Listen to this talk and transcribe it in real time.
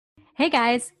Hey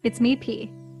guys, it's me,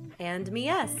 P. And me,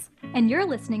 yes. And you're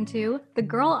listening to the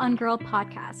Girl on Girl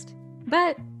podcast.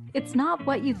 But it's not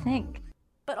what you think.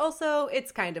 But also,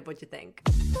 it's kind of what you think.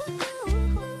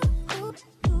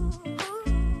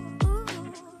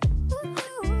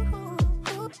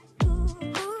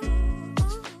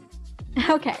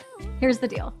 Okay, here's the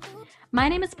deal. My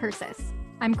name is Persis.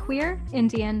 I'm queer,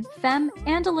 Indian, femme,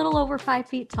 and a little over 5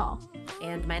 feet tall.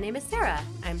 And my name is Sarah.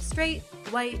 I'm straight,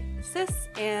 white, cis,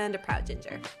 and a proud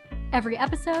ginger. Every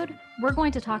episode, we're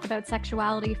going to talk about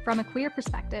sexuality from a queer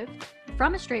perspective,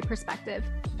 from a straight perspective,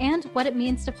 and what it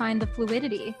means to find the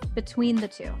fluidity between the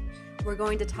two. We're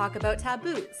going to talk about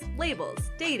taboos, labels,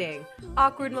 dating,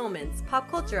 awkward moments, pop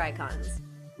culture icons.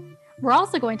 We're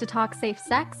also going to talk safe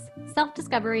sex,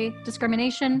 self-discovery,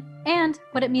 discrimination, and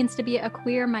what it means to be a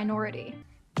queer minority.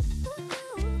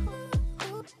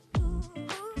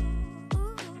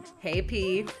 Hey,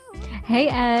 P. Hey,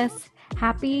 S.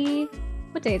 Happy...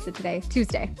 What day is it today?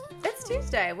 Tuesday. It's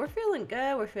Tuesday. We're feeling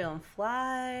good. We're feeling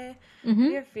fly. Mm-hmm.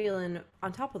 We're feeling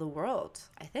on top of the world,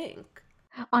 I think.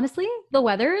 Honestly, the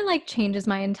weather changes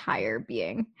my entire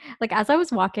being. As I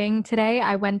was walking today,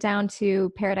 I went down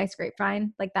to Paradise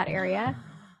Grapevine, that area,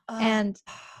 and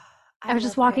I was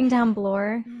just walking down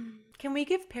Bloor. Can we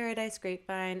give Paradise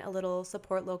Grapevine a little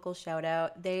support local shout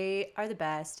out? They are the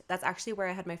best. That's actually where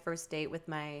I had my first date with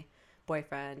my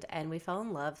boyfriend, and we fell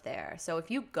in love there. So if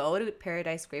you go to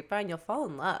Paradise Grapevine, you'll fall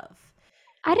in love.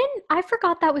 I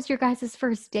forgot that was your guys'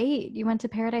 first date. You went to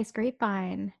Paradise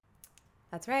Grapevine.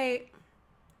 That's right.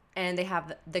 And they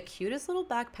have the cutest little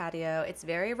back patio. It's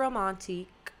very romantic.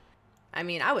 I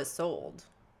mean, I was sold.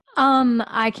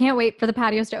 I can't wait for the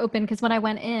patios to open because when I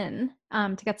went in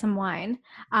to get some wine,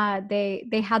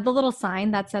 they had the little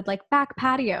sign that said back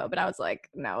patio, but I was like,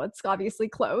 no, it's obviously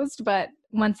closed. But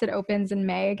once it opens in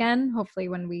May again, hopefully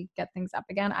when we get things up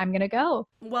again, I'm gonna go.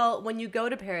 Well, when you go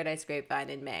to Paradise Grapevine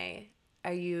in May,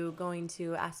 are you going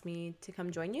to ask me to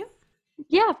come join you?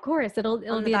 Yeah, of course. It'll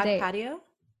on be the a back date. patio?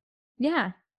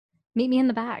 Yeah, meet me in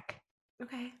the back.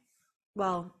 Okay.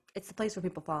 Well, it's the place where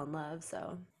people fall in love,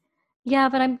 so. Yeah,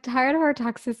 but I'm tired of our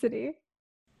toxicity.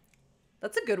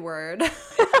 That's a good word.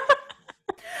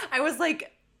 I was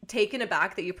taken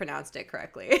aback that you pronounced it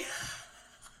correctly.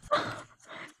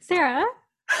 Sarah,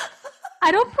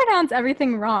 I don't pronounce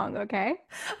everything wrong, okay?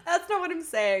 That's not what I'm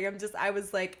saying. I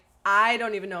was I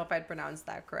don't even know if I'd pronounced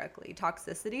that correctly.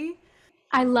 Toxicity?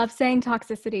 I love saying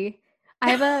toxicity.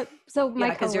 My Yeah, coworker.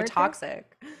 because you're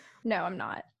toxic. No, I'm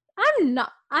not.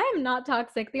 I am not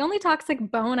toxic. The only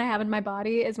toxic bone I have in my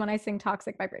body is when I sing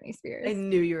Toxic by Britney Spears. I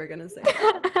knew you were going to say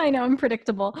I know, I'm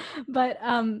predictable. But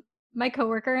my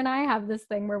coworker and I have this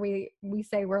thing where we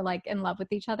say we're in love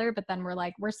with each other, but then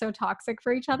we're so toxic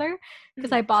for each other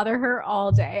because I bother her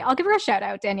all day. I'll give her a shout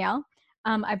out, Danielle.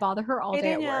 I bother her all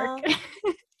day Danielle. at work.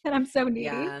 And I'm so needy.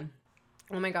 Yeah.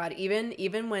 Oh my God,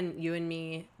 even when you and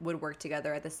me would work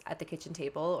together at the kitchen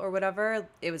table or whatever,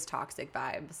 it was toxic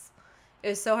vibes. It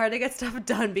was so hard to get stuff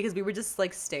done because we would just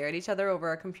stare at each other over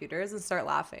our computers and start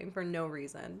laughing for no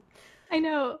reason. I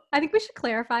know. I think we should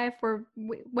clarify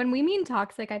when we mean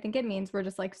toxic, I think it means we're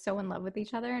just so in love with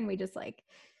each other and we just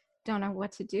don't know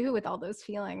what to do with all those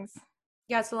feelings.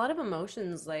 Yeah, it's a lot of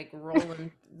emotions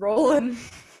rolling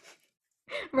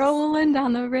rolling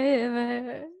down the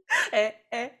river.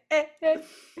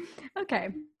 Okay.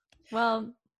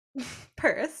 Well,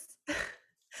 Purse.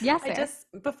 Yes,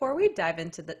 before we dive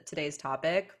into today's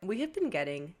topic, we have been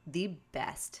getting the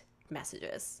best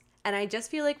messages. And I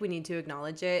just feel we need to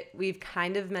acknowledge it. We've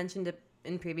kind of mentioned it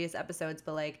in previous episodes,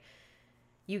 but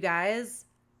you guys,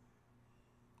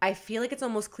 I feel it's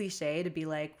almost cliche to be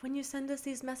when you send us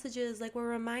these messages, we're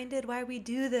reminded why we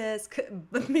do this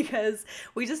because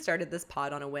we just started this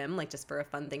pod on a whim, just for a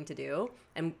fun thing to do.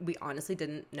 And we honestly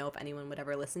didn't know if anyone would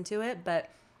ever listen to it, but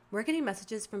we're getting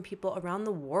messages from people around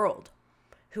the world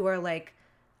who are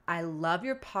I love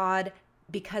your pod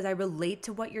because I relate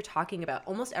to what you're talking about.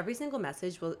 Almost every single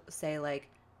message will say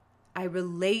I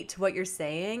relate to what you're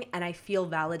saying and I feel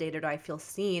validated or I feel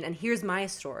seen and here's my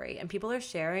story. And people are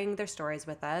sharing their stories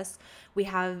with us. We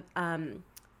have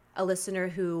a listener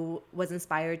who was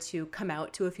inspired to come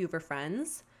out to a few of her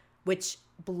friends, which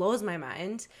blows my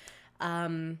mind.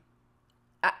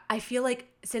 I feel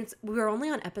since we were only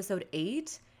on episode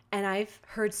 8 and I've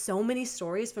heard so many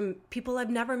stories from people I've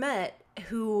never met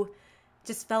who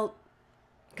just felt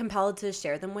compelled to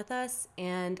share them with us.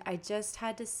 And I just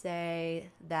had to say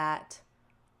that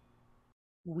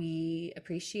we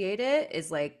appreciate it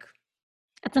is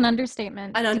it's an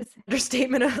understatement. An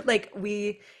understatement of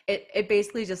it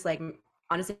basically just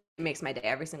honestly makes my day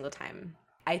every single time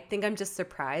I think I'm just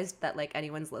surprised that like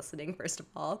anyone's listening, first of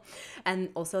all, and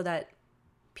also that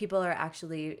people are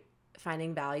actually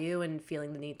finding value and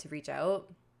feeling the need to reach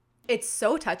out. It's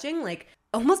so touching. Like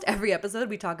almost every episode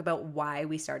we talk about why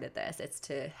we started this. It's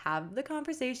to have the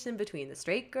conversation between the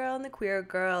straight girl and the queer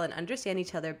girl and understand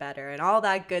each other better and all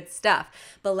that good stuff.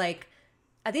 But like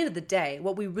at the end of the day,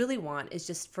 what we really want is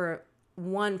just for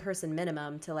one person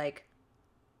minimum to like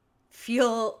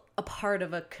feel a part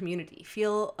of a community,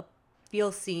 feel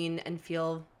seen and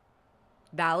feel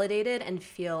validated and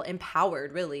feel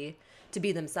empowered really to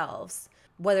be themselves,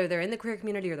 whether they're in the queer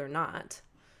community or they're not.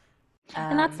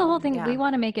 And that's the whole thing. Yeah. We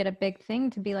want to make it a big thing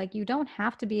to be like, you don't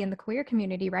have to be in the queer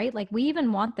community, right? Like we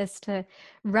even want this to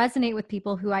resonate with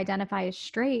people who identify as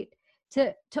straight,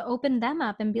 to open them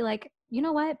up and be like, you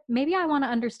know what? Maybe I want to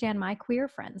understand my queer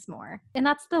friends more. And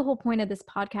that's the whole point of this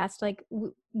podcast. Like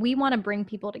we want to bring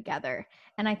people together.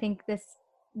 And I think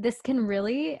this can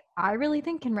really, I really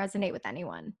think can resonate with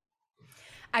anyone.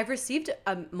 I've received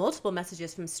multiple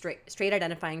messages from straight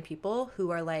identifying people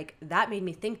who are like, that made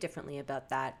me think differently about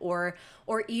that. Or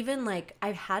even like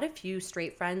I've had a few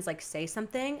straight friends like say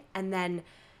something and then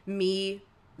me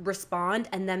respond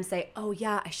and them say, oh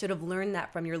yeah, I should have learned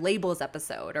that from your labels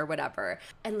episode or whatever.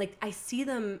 And like I see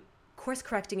them course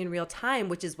correcting in real time,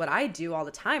 which is what I do all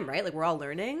the time, right? Like we're all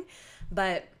learning.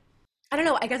 But I don't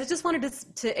know. I guess I just wanted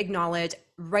to acknowledge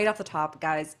right off the top,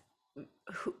 guys,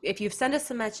 if you send us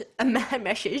a message,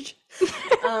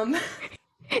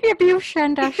 if you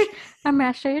send us a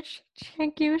message,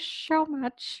 thank you so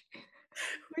much.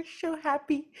 We're so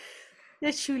happy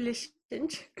that you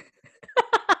listened.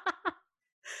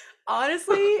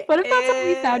 Honestly, what if that's what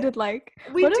we sounded like?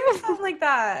 We do sound like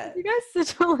that. You guys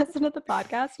still listen to the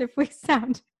podcast if we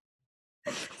sound.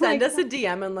 Send us a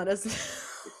DM and let us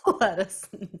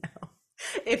know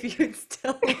if you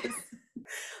still listen.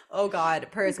 Oh God,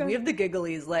 Purse, we have the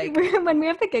gigglies. Like when we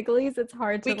have the gigglies, it's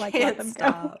hard to like let them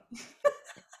stop. Go.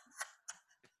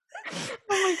 Oh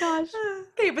my gosh.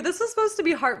 Okay, but this was supposed to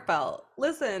be heartfelt.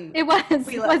 Listen, it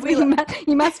was.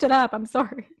 You messed it up. I'm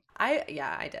sorry.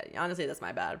 I did. Honestly, that's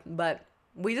my bad. But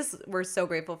we're so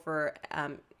grateful for.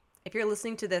 If you're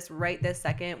listening to this right this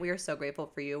second, we are so grateful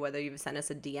for you, whether you've sent us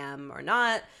a DM or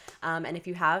not. And if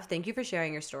you have, thank you for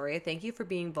sharing your story. Thank you for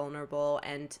being vulnerable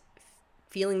and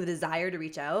feeling the desire to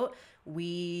reach out.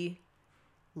 We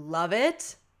love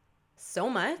it so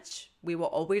much. We will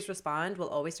always respond. We'll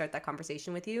always start that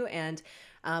conversation with you. And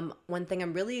one thing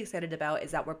I'm really excited about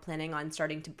is that we're planning on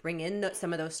starting to bring in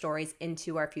some of those stories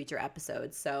into our future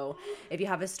episodes. So if you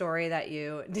have a story that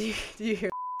do you hear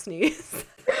sneeze?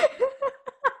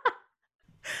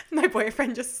 My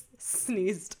boyfriend just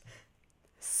sneezed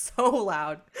so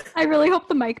loud. I really hope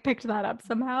the mic picked that up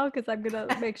somehow because I'm going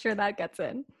to make sure that gets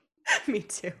in. Me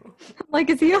too. Like,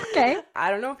 is he okay? I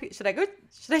don't know. Should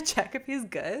I check if he's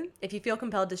good? If you feel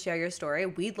compelled to share your story,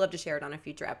 we'd love to share it on a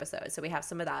future episode. So we have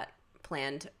some of that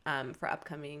planned for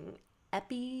upcoming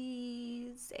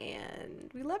epis.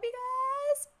 And we love you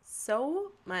guys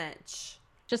so much.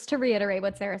 Just to reiterate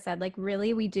what Sarah said, like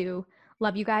really, we do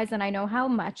love you guys. And I know how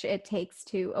much it takes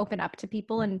to open up to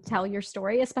people and tell your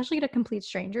story, especially to complete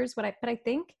strangers. But I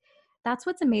think that's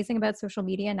what's amazing about social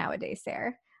media nowadays,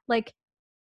 Sarah. Like,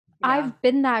 yeah. I've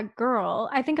been that girl.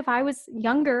 I think if I was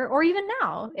younger or even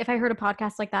now, if I heard a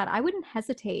podcast like that, I wouldn't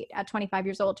hesitate at 25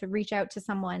 years old to reach out to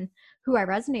someone who I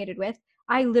resonated with.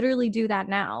 I literally do that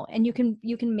now. And you can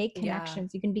make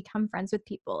connections. Yeah. You can become friends with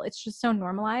people. It's just so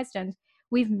normalized. And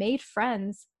we've made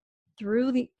friends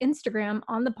through the Instagram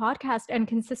on the podcast and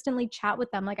consistently chat with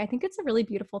them. Like, I think it's a really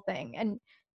beautiful thing. And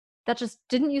that just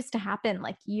didn't used to happen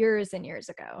like years and years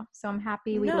ago. So I'm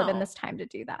happy we live in this time to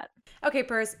do that. Okay,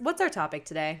 Purse, what's our topic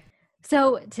today?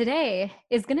 So today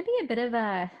is going to be a bit of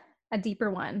a deeper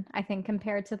one, I think,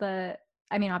 compared to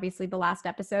obviously the last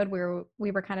episode where we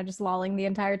were kind of just lolling the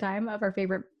entire time of our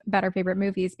favorite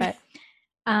movies. But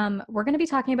we're going to be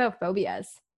talking about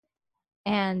phobias.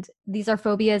 And these are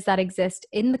phobias that exist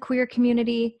in the queer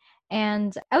community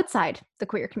and outside the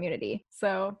queer community.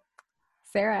 So,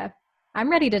 Sarah, I'm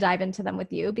ready to dive into them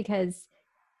with you because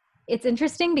it's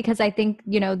interesting because I think,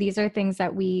 these are things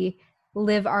that we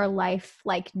live our life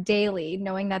like daily,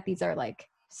 knowing that these are like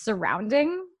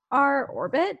surrounding our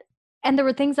orbit. And there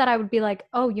were things that I would be like,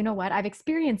 oh, you know what? I've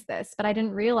experienced this, but I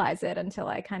didn't realize it until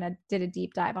I kind of did a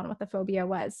deep dive on what the phobia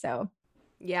was. So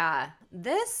yeah,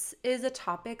 this is a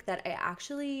topic that I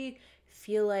actually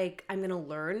feel like I'm going to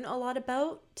learn a lot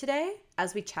about today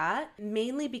as we chat,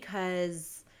 mainly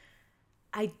because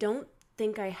I don't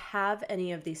think I have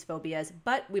any of these phobias,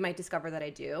 but we might discover that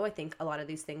I do. I think a lot of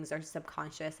these things are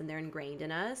subconscious and they're ingrained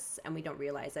in us and we don't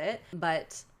realize it.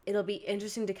 But it'll be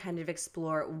interesting to kind of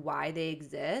explore why they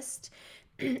exist.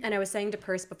 And I was saying to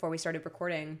Purse before we started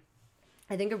recording,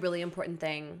 I think a really important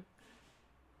thing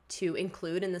to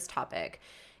include in this topic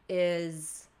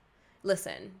is,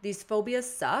 listen, these phobias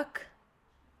suck.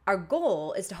 Our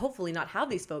goal is to hopefully not have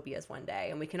these phobias one day,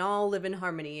 and we can all live in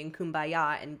harmony and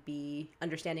kumbaya and be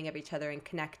understanding of each other and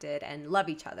connected and love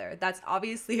each other. That's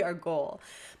obviously our goal.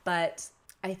 But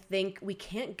I think we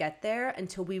can't get there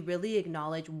until we really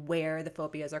acknowledge where the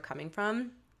phobias are coming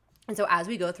from. And so as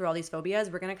we go through all these phobias,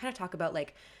 we're going to kind of talk about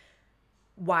like,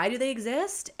 why do they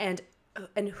exist, and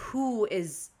who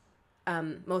is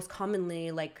most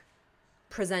commonly like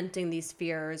presenting these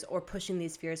fears or pushing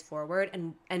these fears forward,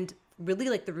 and really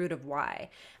like the root of why.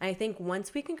 And I think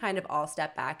once we can kind of all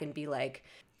step back and be like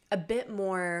a bit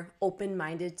more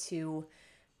open-minded to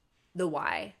the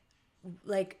why,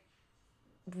 like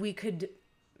we could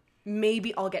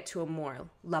maybe all get to a more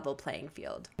level playing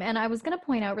field. And I was going to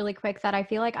point out really quick that I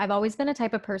feel like I've always been a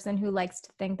type of person who likes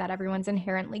to think that everyone's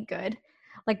inherently good.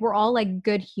 Like we're all like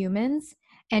good humans.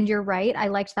 And you're right. I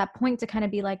liked that point to kind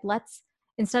of be like, let's,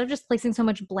 instead of just placing so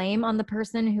much blame on the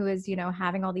person who is, you know,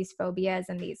 having all these phobias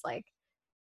and these like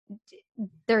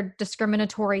their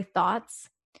discriminatory thoughts.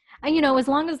 And, you know, as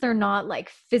long as they're not like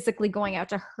physically going out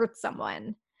to hurt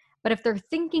someone, but if they're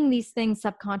thinking these things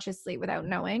subconsciously without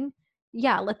knowing,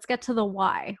 yeah, let's get to the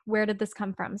why. Where did this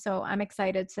come from? So I'm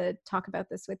excited to talk about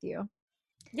this with you.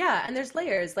 Yeah, and there's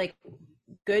layers. Like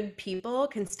good people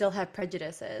can still have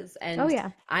prejudices, and Oh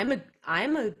yeah. I'm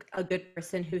a good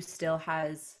person who still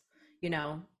has, you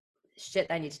know, shit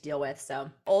I need to deal with. So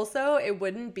also it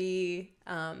wouldn't be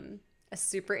a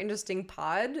super interesting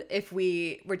pod if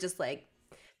we were just like,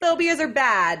 phobias are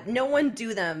bad, no one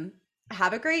do them,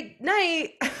 have a great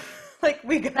night. Like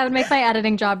That would make my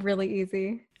editing job really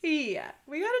easy. yeah,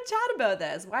 we gotta chat about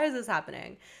this. Why is this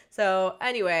happening? So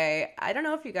anyway, I don't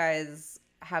know if you guys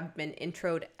have been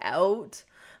introed out,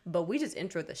 but we just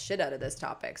introed the shit out of this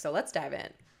topic. So let's dive in.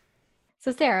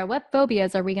 So Sarah, what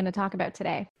phobias are we going to talk about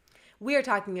today? We are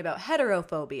talking about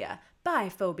heterophobia,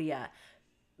 biphobia,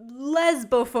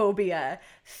 lesbophobia,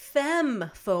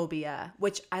 femphobia,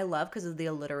 which I love because of the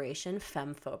alliteration,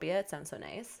 femphobia. It sounds so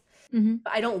nice. Mm-hmm.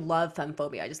 But I don't love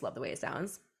femphobia. I just love the way it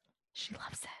sounds. She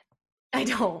loves it. I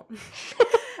don't.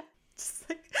 Just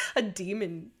like a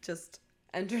demon just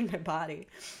entered my body.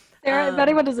 Sarah, if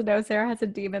anyone doesn't know, Sarah has a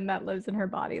demon that lives in her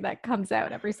body that comes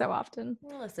out every so often.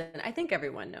 Listen, I think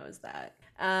everyone knows that.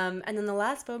 And then the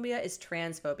last phobia is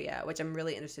transphobia, which I'm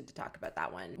really interested to talk about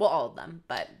that one. Well, all of them,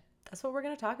 but that's what we're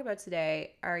going to talk about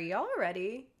today. Are y'all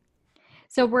ready?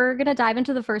 So we're going to dive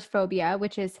into the first phobia,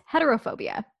 which is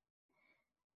heterophobia.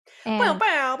 And Bow,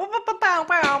 bow, bow, bow,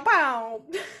 bow, bow.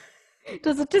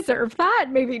 does it deserve that?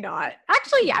 Maybe not.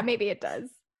 Actually, yeah, maybe it does.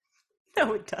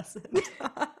 No, it doesn't.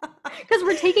 Because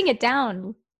we're taking it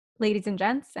down, ladies and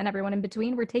gents, and everyone in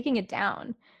between. We're taking it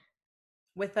down.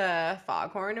 With a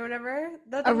foghorn or whatever?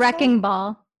 A wrecking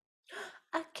ball.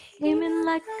 I Came in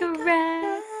like a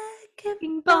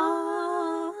wrecking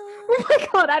ball. Oh my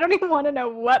God, I don't even want to know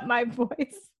what my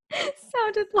voice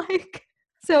sounded like.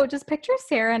 So just picture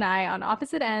Sarah and I on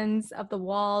opposite ends of the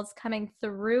walls coming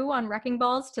through on wrecking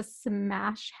balls to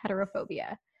smash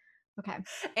heterophobia. Okay.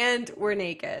 And we're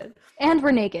naked. And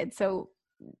we're naked, so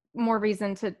more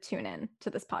reason to tune in to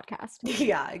this podcast.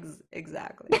 Yeah,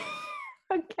 exactly.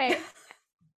 Okay.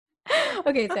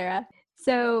 Okay, Sarah.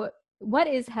 So what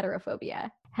is heterophobia?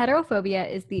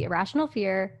 Heterophobia is the irrational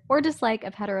fear or dislike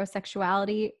of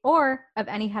heterosexuality or of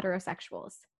any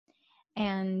heterosexuals.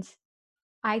 And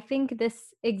I think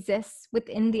this exists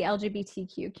within the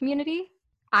LGBTQ community.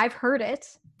 I've heard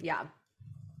it. Yeah.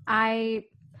 I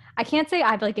can't say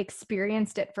I've like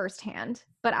experienced it firsthand,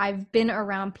 but I've been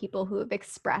around people who have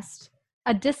expressed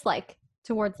a dislike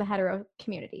towards the hetero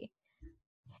community.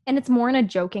 And it's more in a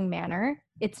joking manner.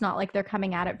 It's not like they're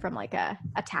coming at it from like a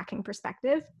attacking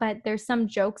perspective, but there's some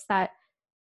jokes that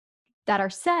are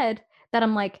said that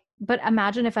I'm like, but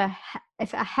imagine if a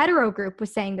hetero group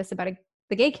was saying this about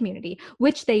the gay community,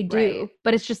 which they do, right.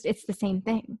 But it's the same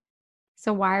thing.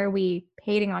 So why are we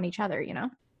hating on each other, you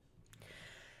know?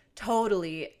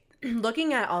 Totally.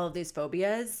 Looking at all of these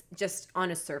phobias just on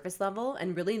a surface level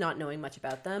and really not knowing much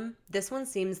about them, this one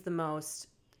seems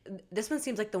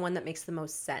like the one that makes the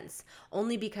most sense,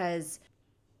 only because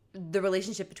the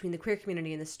relationship between the queer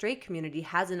community and the straight community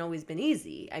hasn't always been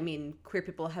easy. I mean, queer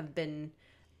people have been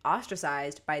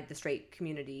ostracized by the straight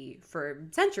community for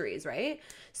centuries, right?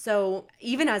 So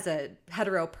even as a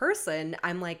hetero person,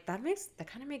 I'm like, that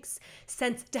kind of makes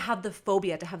sense to have the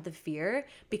phobia, to have the fear,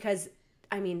 because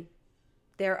I mean,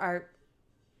 there are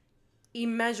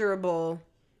immeasurable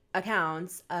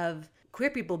accounts of queer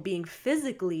people being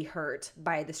physically hurt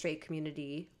by the straight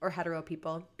community or hetero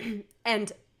people,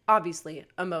 and obviously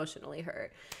emotionally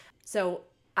hurt. So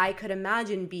I could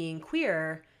imagine being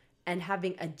queer and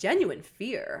having a genuine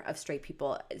fear of straight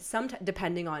people,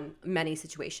 depending on many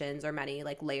situations or many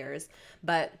like layers,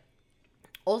 but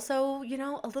also, you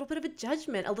know, a little bit of a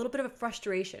judgment, a little bit of a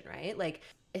frustration, right? Like,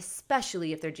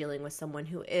 especially if they're dealing with someone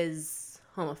who is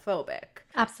homophobic.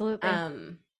 Absolutely.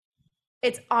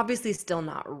 It's obviously still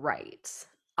not right.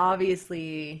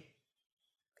 Obviously,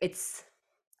 it's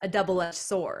a double-edged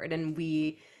sword, and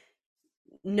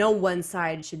no one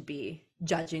side should be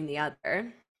judging the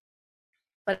other.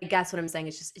 But I guess what I'm saying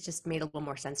is it just made a little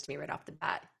more sense to me right off the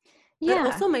bat. But it Yeah.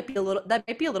 also might be a little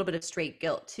bit of straight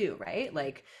guilt too, right?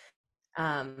 Like,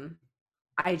 um,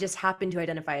 I just happen to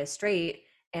identify as straight,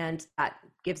 and that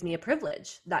gives me a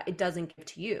privilege that it doesn't give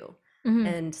to you. Mhm.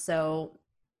 And so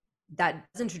that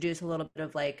does introduce a little bit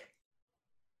of like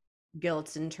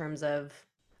guilt in terms of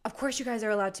course you guys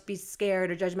are allowed to be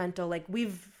scared or judgmental. Like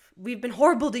we've been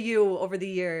horrible to you over the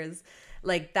years.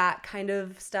 Like that kind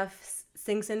of stuff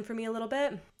sinks in for me a little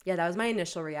bit. Yeah, that was my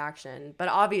initial reaction. But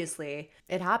obviously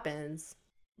it happens.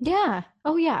 Yeah.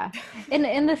 Oh yeah.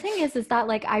 And the thing is that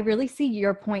like I really see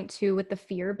your point too with the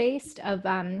fear based of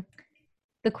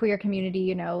the queer community,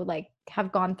 you know, like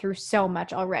have gone through so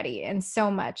much already and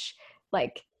so much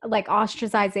like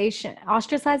ostracization.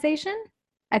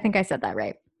 I think I said that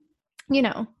right. You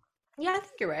know. Yeah, I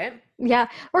think you're right. Yeah,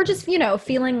 or just, you know,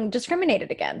 feeling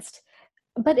discriminated against.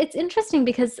 But it's interesting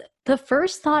because the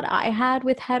first thought I had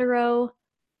with heterophobia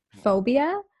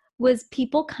was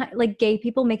people like gay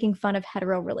people making fun of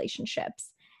hetero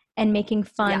relationships and making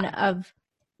fun Yeah. of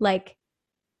like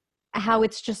how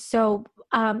it's just so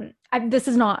I'm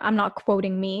not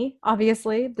quoting me,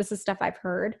 obviously. This is stuff I've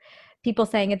heard. People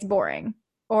saying it's boring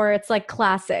or it's like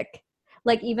classic.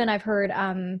 Like even I've heard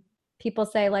people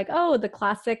say like, "Oh, the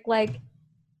classic like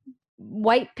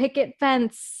white picket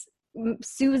fence,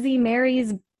 Susie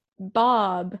marries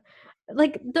Bob."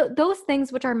 Like those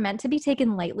things which are meant to be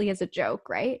taken lightly as a joke,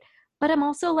 right? But I'm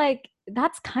also like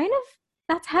that's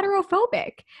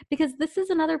heterophobic because this is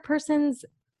another person's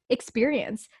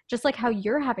experience, just like how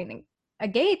you're having a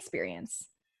gay experience,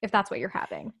 if that's what you're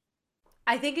having.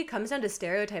 I think it comes down to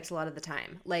stereotypes a lot of the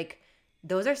time. Like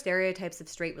those are stereotypes of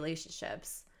straight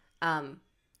relationships. Um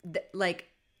like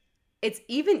it's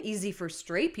even easy for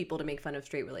straight people to make fun of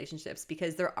straight relationships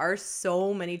because there are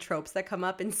so many tropes that come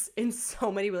up in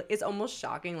so many. It's almost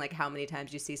shocking, like how many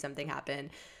times you see something happen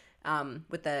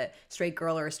with a straight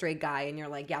girl or a straight guy, and you're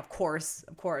like, yeah, of course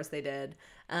they did.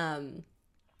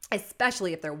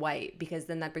 Especially if they're white, because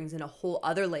then that brings in a whole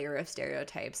other layer of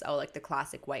stereotypes. Oh, like the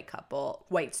classic white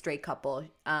straight couple,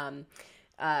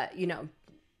 you know,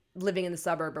 living in the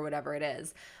suburb or whatever it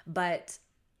is. But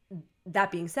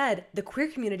that being said, the queer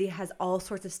community has all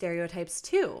sorts of stereotypes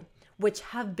too, which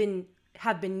have been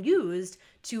used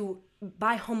to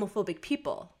by homophobic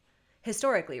people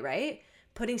historically, right?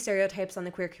 Putting stereotypes on the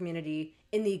queer community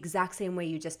in the exact same way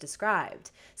you just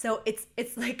described. So it's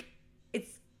like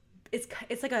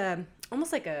it's like a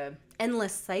almost like a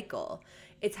endless cycle.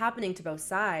 It's happening to both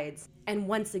sides. And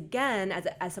once again,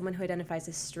 as someone who identifies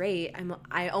as straight,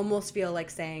 I almost feel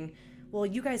like saying, well,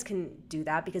 you guys can do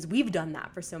that because we've done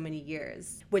that for so many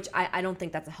years, which I don't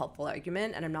think that's a helpful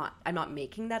argument. And I'm not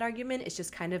making that argument. It's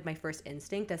just kind of my first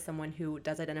instinct as someone who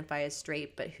does identify as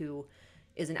straight, but who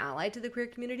is an ally to the queer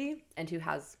community and who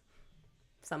has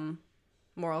some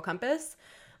moral compass.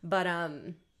 But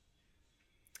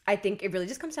I think it really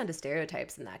just comes down to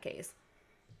stereotypes in that case.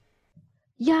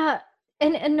 Yeah,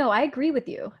 and no, I agree with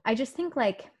you. I just think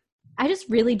like I just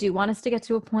really do want us to get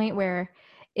to a point where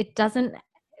it doesn't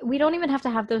we don't even have to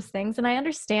have those things. And I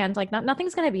understand like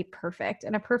nothing's going to be perfect.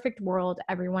 In a perfect world,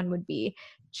 everyone would be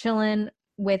chilling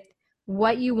with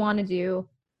what you want to do,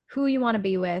 who you want to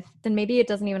be with. And maybe it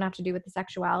doesn't even have to do with the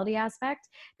sexuality aspect.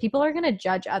 People are going to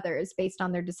judge others based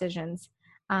on their decisions.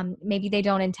 Maybe they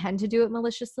don't intend to do it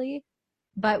maliciously,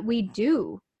 but we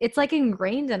do. It's like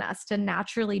ingrained in us to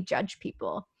naturally judge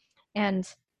people.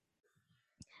 And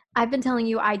I've been telling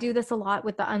you, I do this a lot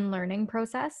with the unlearning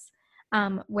process,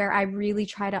 where I really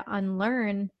try to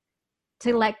unlearn,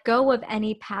 to let go of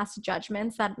any past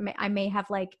judgments that I may have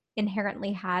like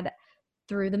inherently had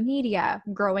through the media,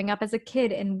 growing up as a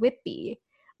kid in Whitby,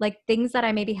 like things that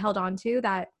I maybe held on to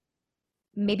that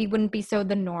maybe wouldn't be so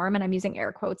the norm. And I'm using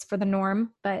air quotes for the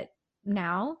norm, but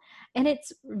now. And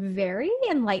it's very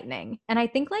enlightening. And I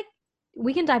think like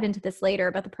we can dive into this later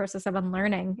about the process of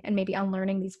unlearning and maybe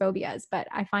unlearning these phobias. But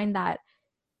I find that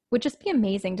would just be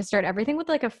amazing to start everything with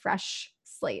like a fresh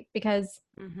slate because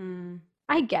Mm-hmm.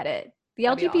 I get it. The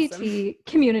That'd be awesome. LGBT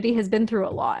community has been through a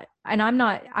lot. And I'm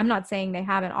not saying they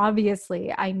haven't.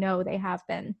 Obviously, I know they have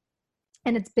been.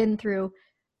 And it's been through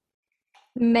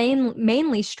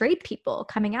mainly straight people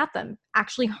coming at them,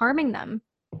 actually harming them,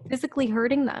 physically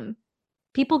hurting them,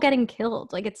 people getting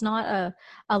killed. Like it's not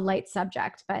a light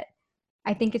subject, but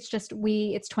I think it's just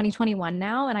it's 2021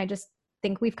 now, and I just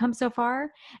think we've come so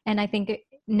far. And I think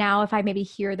now if I maybe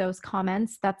hear those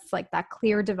comments, that's like that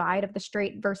clear divide of the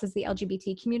straight versus the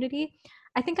LGBT community,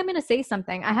 I think I'm going to say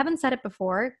something. I haven't said it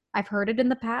before. I've heard it in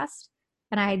the past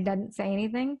and I didn't say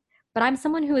anything, but I'm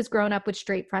someone who has grown up with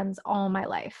straight friends all my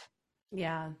life.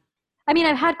 Yeah. I mean,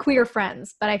 I've had queer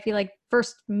friends, but I feel like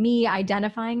first me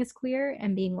identifying as queer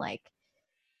and being like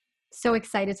so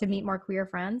excited to meet more queer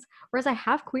friends, whereas I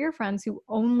have queer friends who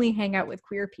only hang out with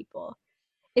queer people.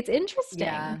 It's Yeah. interesting.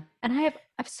 And I have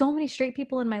so many straight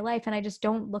people in my life and I just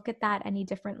don't look at that any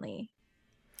differently.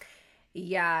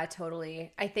 Yeah,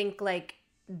 totally. I think like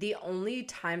the only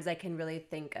times I can really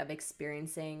think of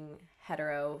experiencing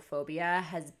heterophobia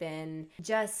has been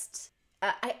just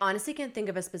I honestly can't think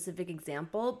of a specific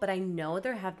example, but I know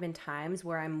there have been times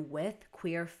where I'm with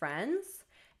queer friends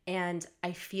and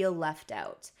I feel left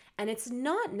out. And it's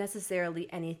not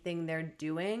necessarily anything they're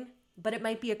doing, but it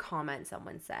might be a comment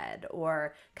someone said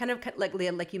or kind of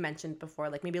like you mentioned before,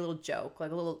 like maybe a little joke,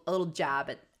 like a little jab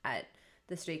at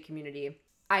the straight community.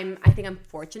 I think I'm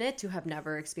fortunate to have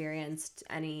never experienced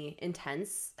any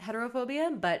intense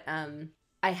heterophobia, but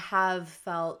I have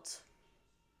felt,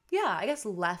 yeah, I guess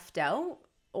left out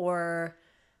or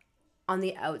on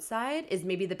the outside is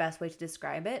maybe the best way to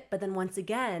describe it. But then once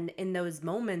again, in those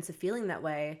moments of feeling that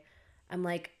way, I'm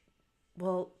like,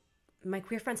 well, my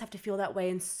queer friends have to feel that way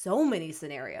in so many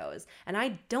scenarios, and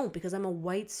I don't because I'm a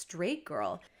white straight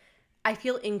girl. I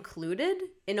feel included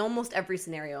in almost every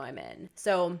scenario I'm in.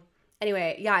 So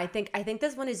anyway, yeah, I think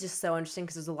this one is just so interesting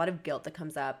because there's a lot of guilt that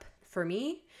comes up for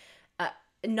me. Uh,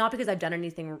 Not because I've done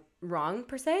anything wrong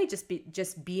per se,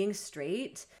 just being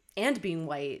straight and being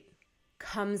white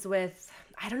comes with,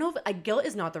 I don't know if guilt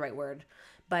is not the right word,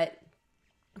 but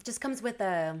it just comes with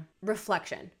a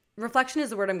reflection. Reflection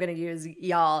is the word I'm going to use,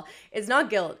 y'all. It's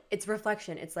not guilt, it's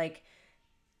reflection. It's like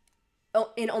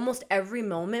in almost every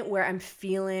moment where I'm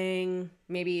feeling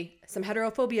maybe some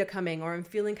heterophobia coming, or I'm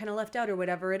feeling kind of left out or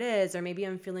whatever it is, or maybe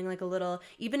I'm feeling like a little,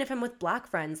 even if I'm with black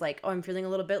friends, like, oh, I'm feeling a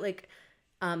little bit like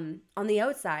on the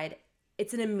outside,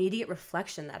 it's an immediate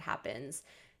reflection that happens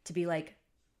to be like,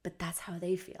 but that's how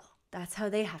they feel. That's how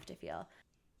they have to feel.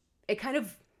 It kind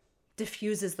of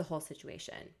diffuses the whole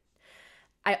situation.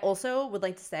 I also would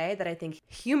like to say that I think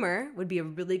humor would be a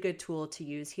really good tool to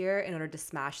use here in order to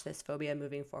smash this phobia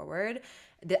moving forward.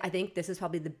 I think this is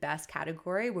probably the best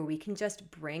category where we can just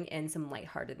bring in some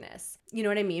lightheartedness. You know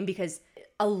what I mean? Because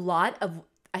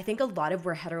I think a lot of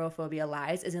where heterophobia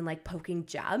lies is in like poking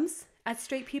jabs at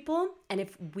straight people. And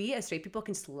if we as straight people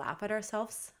can just laugh at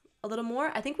ourselves a little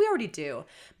more, I think we already do.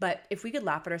 But if we could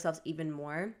laugh at ourselves even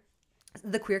more,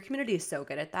 the queer community is so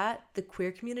good at that. The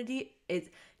queer community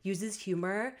uses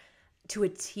humor to a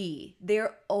T.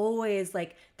 They're always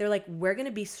like, we're going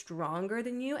to be stronger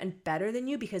than you and better than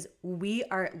you because we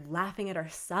are laughing at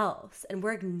ourselves and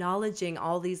we're acknowledging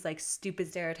all these like stupid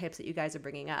stereotypes that you guys are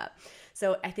bringing up.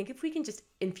 So I think if we can just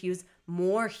infuse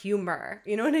more humor,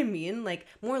 you know what I mean? Like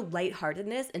more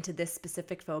lightheartedness into this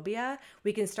specific phobia,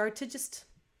 we can start to just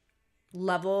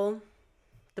level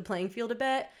the playing field a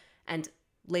bit and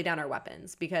lay down our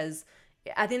weapons, because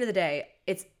at the end of the day,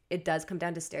 it does come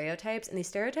down to stereotypes, and these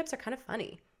stereotypes are kind of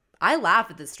funny. I laugh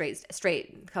at the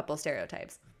straight couple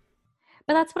stereotypes.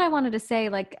 But that's what I wanted to say.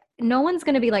 Like, no one's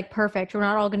going to be like perfect. We're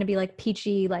not all going to be like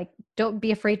peachy, like, don't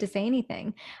be afraid to say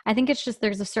anything. I think it's just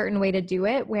there's a certain way to do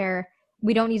it where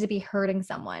we don't need to be hurting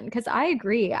someone. Because I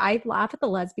agree. I laugh at the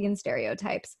lesbian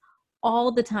stereotypes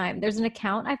all the time. There's an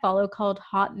account I follow called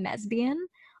Hot Mesbian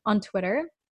on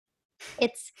Twitter.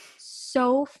 It's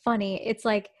so funny. It's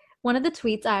like one of the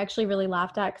tweets I actually really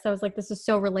laughed at because I was like, this is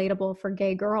so relatable for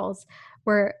gay girls,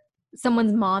 where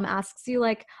someone's mom asks you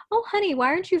like, oh honey, why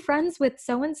aren't you friends with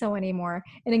so and so anymore?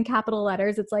 And in capital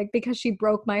letters it's like, because she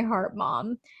broke my heart,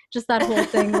 mom. Just that whole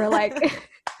thing where like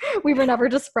we were never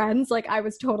just friends, like I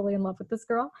was totally in love with this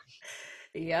girl.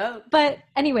 Yep. But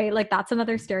anyway, like that's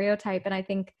another stereotype, and I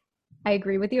think I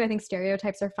agree with you. I think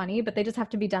stereotypes are funny, but they just have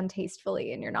to be done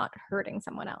tastefully and you're not hurting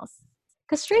someone else.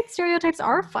 Because straight stereotypes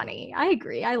are funny. I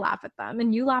agree. I laugh at them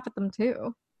and you laugh at them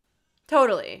too.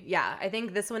 Totally. Yeah. I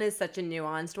think this one is such a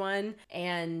nuanced one.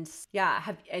 And yeah,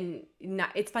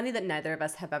 it's funny that neither of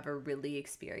us have ever really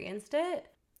experienced it.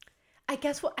 I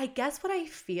guess what I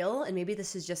feel, and maybe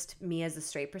this is just me as a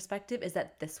straight perspective, is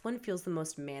that this one feels the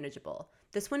most manageable.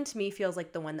 This one to me feels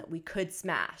like the one that we could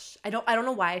smash. I don't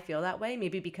know why I feel that way.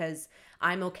 Maybe because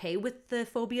I'm okay with the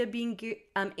phobia being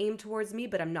aimed towards me,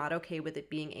 but I'm not okay with it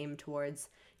being aimed towards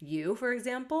you, for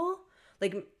example.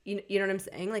 Like you know what I'm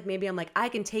saying? Like maybe I'm like I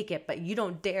can take it, but you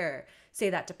don't dare say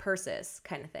that to Persis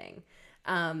kind of thing.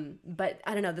 But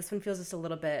I don't know. This one feels just a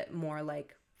little bit more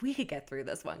like we could get through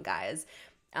this one, guys.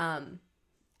 Um,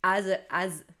 as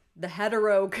the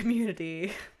hetero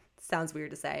community sounds weird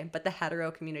to say, but the hetero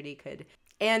community could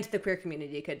and the queer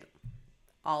community could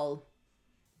all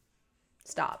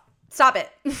stop it.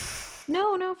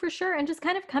 No, no, for sure. And just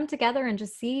kind of come together and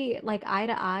just see like eye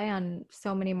to eye on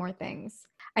so many more things.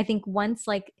 I think once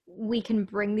like we can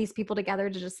bring these people together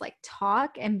to just like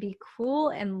talk and be cool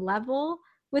and level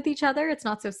with each other, it's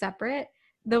not so separate.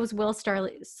 Those will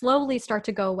slowly start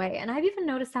to go away. And I've even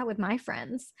noticed that with my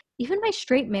friends, even my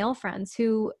straight male friends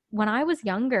who, when I was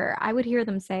younger, I would hear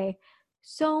them say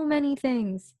so many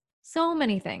things, so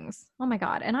many things. Oh my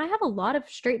God. And I have a lot of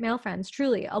straight male friends,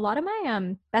 truly. A lot of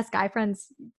my best guy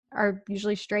friends are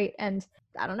usually straight, and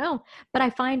I don't know, but I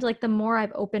find like the more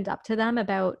I've opened up to them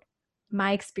about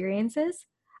my experiences.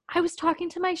 I was talking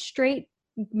to my straight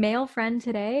male friend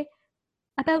today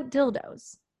about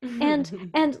dildos and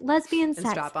lesbian And sex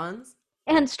strap-ons.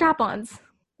 and strap-ons.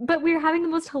 But we were having the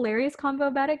most hilarious convo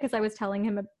about it because I was telling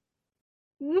him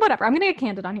whatever, I'm gonna get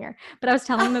candid on here. But I was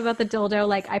telling him about the dildo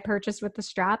like I purchased with the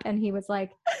strap, and he was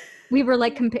like, we were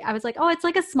like I was like, oh, it's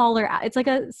like a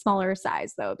smaller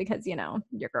size though, because you know,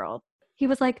 your girl. He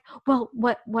was like, well,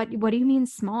 what do you mean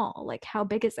small? Like how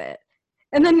big is it?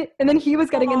 And then he was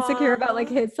getting insecure about like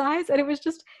Aww. his size, and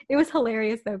it was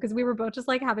hilarious though, because we were both just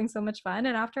like having so much fun.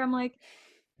 And after I'm like,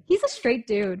 he's a straight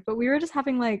dude, but we were just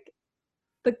having like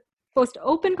the most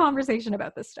open conversation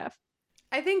about this stuff.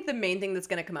 I think the main thing that's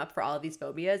going to come up for all of these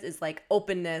phobias is like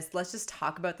openness. Let's just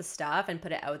talk about the stuff and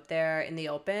put it out there in the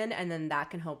open. And then that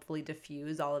can hopefully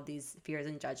diffuse all of these fears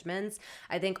and judgments.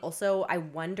 I think also, I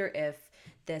wonder if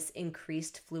this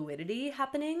increased fluidity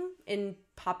happening in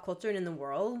pop culture and in the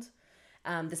world,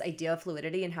 this idea of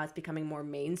fluidity and how it's becoming more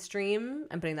mainstream,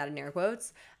 I'm putting that in air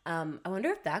quotes. I wonder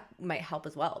if that might help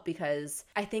as well, because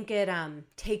I think it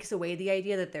takes away the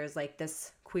idea that there's like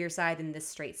this queer side and this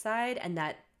straight side, and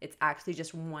that it's actually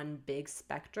just one big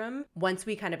spectrum. Once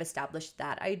we kind of establish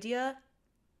that idea,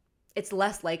 it's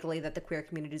less likely that the queer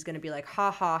community is going to be like, ha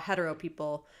ha, hetero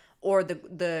people, or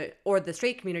the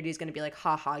straight community is going to be like,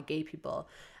 ha ha, gay people,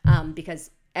 because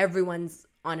everyone's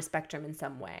on a spectrum in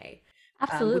some way,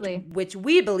 Absolutely. which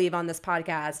we believe on this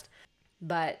podcast.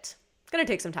 But it's going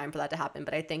to take some time for that to happen.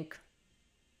 But I think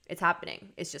it's happening.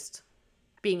 It's just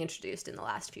being introduced in the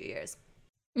last few years.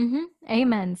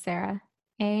 Amen, Sarah.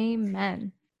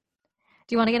 Amen.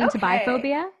 Do you want to get into Okay,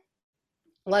 biphobia?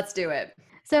 let's do it.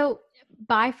 So,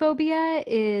 biphobia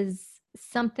is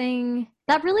something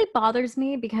that really bothers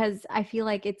me because I feel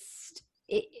like it's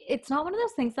not one of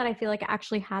those things that I feel like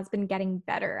actually has been getting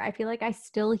better. I feel like I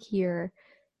still hear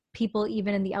people,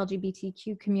 even in the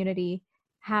LGBTQ community,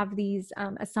 have these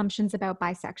assumptions about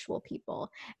bisexual people.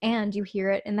 And you hear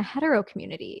it in the hetero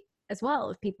community as well,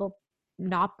 of people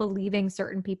not believing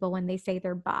certain people when they say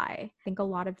they're bi. I think a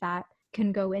lot of that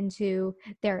can go into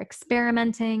they're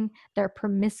experimenting, they're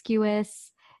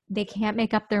promiscuous, they can't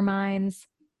make up their minds.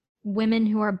 Women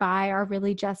who are bi are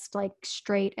really just like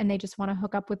straight and they just want to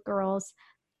hook up with girls.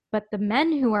 But the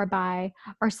men who are bi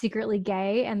are secretly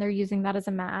gay and they're using that as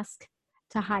a mask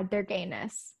to hide their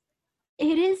gayness.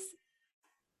 It is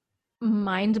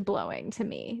mind blowing to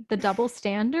me, the double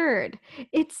standard.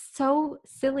 It's so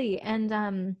silly.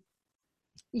 And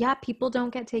yeah, people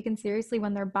don't get taken seriously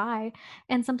when they're bi.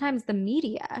 And sometimes the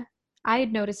media, I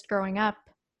had noticed growing up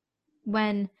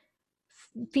when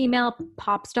female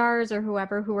pop stars or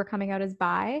whoever who were coming out as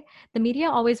bi, the media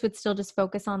always would still just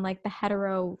focus on like the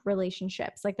hetero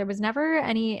relationships. Like there was never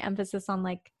any emphasis on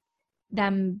like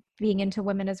them being into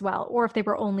women as well. Or if they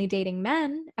were only dating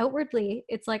men outwardly,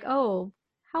 it's like, oh,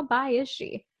 how bi is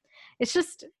she? It's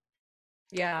just,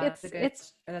 Yeah, it's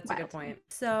that's a good wild. point.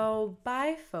 So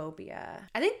biphobia.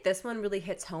 I think this one really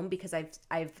hits home because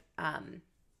I've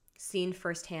seen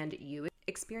firsthand you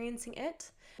experiencing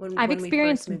it I've when we first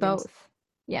experienced moved into. both.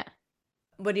 Yeah.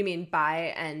 What do you mean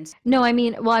bi and No, I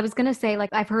mean, well, I was gonna say, like,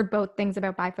 I've heard both things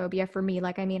about biphobia for me.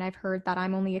 Like, I mean, I've heard that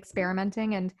I'm only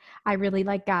experimenting and I really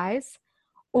like guys,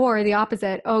 or the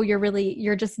opposite. Oh,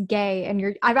 you're just gay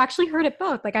and I've actually heard it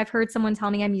both. Like, I've heard someone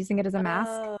tell me I'm using it as a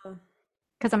mask oh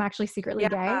because I'm actually secretly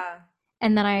gay. yeah.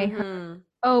 And then I heard, Mm-hmm.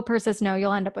 oh, Persis, no,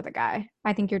 you'll end up with a guy.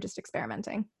 I think you're just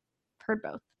experimenting. Heard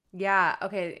both. Yeah,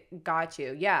 okay, got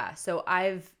you. Yeah. So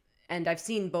I've And I've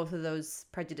seen both of those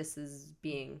prejudices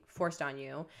being forced on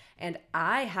you. And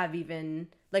I have even,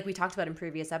 like we talked about in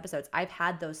previous episodes, I've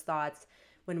had those thoughts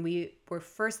when we were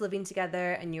first living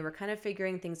together and you were kind of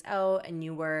figuring things out and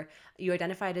you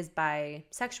identified as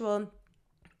bisexual,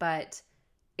 but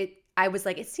I was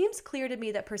like, it seems clear to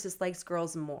me that Persis likes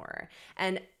girls more.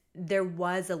 And there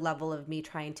was a level of me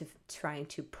trying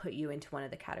to put you into one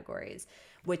of the categories,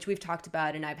 which we've talked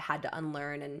about and I've had to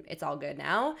unlearn, and it's all good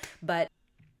now. But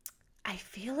I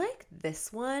feel like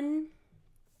this one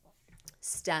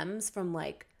stems from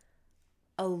like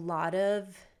a lot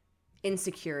of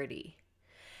insecurity.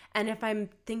 And if I'm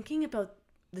thinking about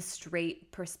the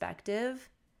straight perspective,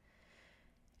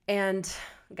 and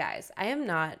guys, I am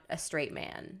not a straight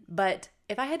man, but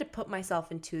if I had to put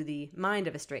myself into the mind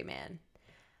of a straight man,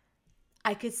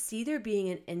 I could see there being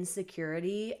an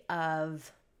insecurity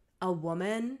of a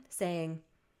woman saying,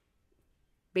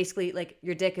 basically, like,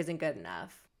 your dick isn't good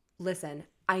enough. Listen,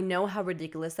 I know how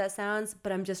ridiculous that sounds,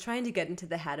 but I'm just trying to get into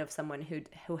the head of someone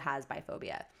who has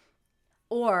biphobia.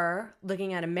 Or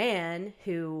looking at a man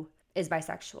who is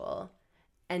bisexual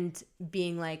and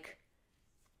being like,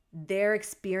 they're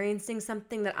experiencing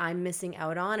something that I'm missing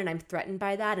out on and I'm threatened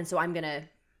by that, and so I'm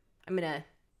gonna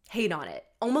hate on it.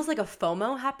 Almost like a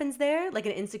FOMO happens there, like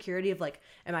an insecurity of like,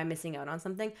 am I missing out on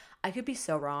something? I could be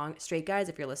so wrong. Straight guys,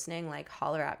 if you're listening, like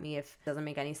holler at me if it doesn't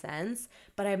make any sense.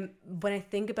 But when I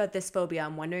think about this phobia,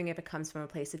 I'm wondering if it comes from a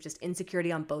place of just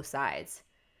insecurity on both sides.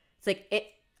 It's like, it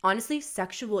honestly,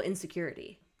 sexual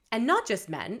insecurity. And not just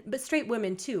men, but straight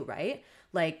women too, right?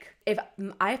 Like if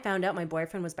I found out my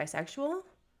boyfriend was bisexual,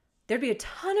 there'd be a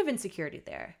ton of insecurity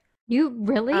there. You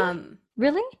really?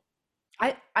 Really?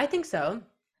 I think so.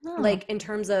 Oh. Like in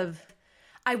terms of,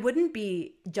 I wouldn't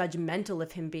be judgmental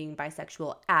of him being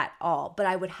bisexual at all, but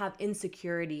I would have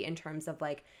insecurity in terms of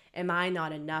like, am I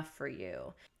not enough for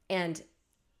you? And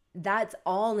that's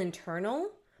all internal.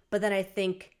 But then I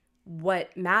think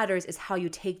what matters is how you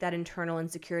take that internal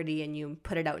insecurity and you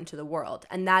put it out into the world.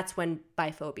 And that's when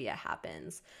biphobia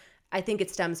happens. I think it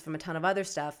stems from a ton of other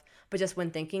stuff, but just when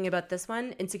thinking about this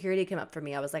one, insecurity came up for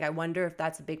me. I was like, I wonder if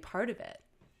that's a big part of it.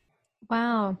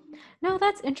 Wow. No,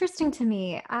 that's interesting to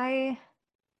me.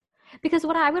 Because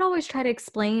what I would always try to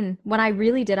explain when I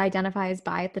really did identify as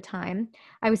bi at the time,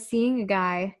 I was seeing a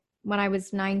guy when I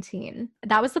was 19.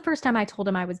 That was the first time I told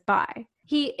him I was bi.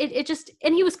 It just,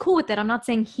 and he was cool with it. I'm not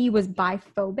saying he was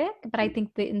biphobic, but I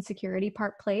think the insecurity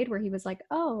part played where he was like,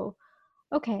 oh,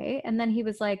 okay. And then he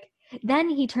was like, then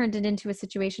he turned it into a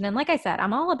situation. And like I said,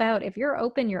 I'm all about if you're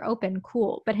open,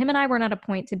 cool. But him and I weren't at a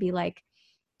point to be like,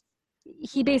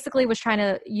 he basically was trying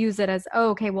to use it as,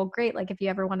 oh, okay, well, great. Like if you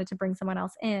ever wanted to bring someone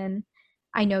else in,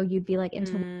 I know you'd be like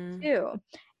into it too.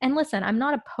 And listen, I'm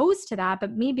not opposed to that,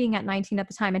 but me being at 19 at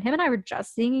the time and him and I were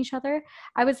just seeing each other,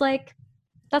 I was like,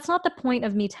 that's not the point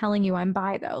of me telling you I'm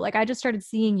bi though. Like I just started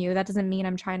seeing you. That doesn't mean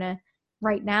I'm trying to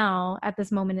right now at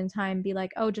this moment in time be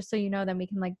like, oh, just so you know, then we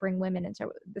can like bring women into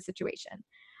the situation.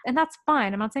 And that's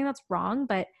fine. I'm not saying that's wrong,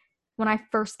 but when I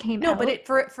first came No, out, but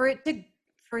for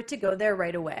it to go there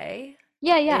right away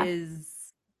yeah.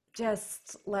 is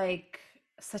just like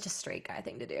such a straight guy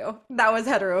thing to do. That was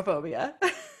heterophobia.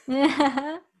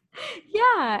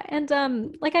 Yeah.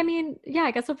 And like I mean, yeah,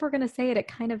 I guess if we're gonna say it, it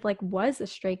kind of like was a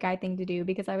straight guy thing to do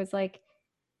because I was like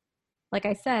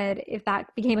I said, if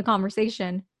that became a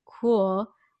conversation, cool.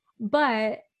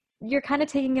 But you're kind of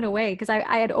taking it away because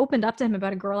I had opened up to him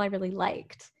about a girl I really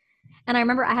liked. And I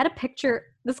remember I had a picture.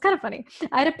 This is kind of funny.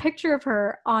 I had a picture of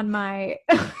her on my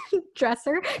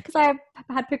dresser because I have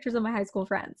had pictures of my high school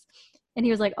friends. And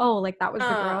he was like, "Oh, like that was the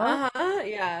girl."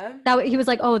 Yeah. He was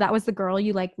like, "Oh, that was the girl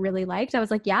you like really liked." I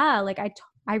was like, "Yeah, like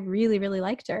I really really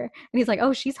liked her." And he's like,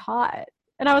 "Oh, she's hot."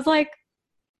 And I was like,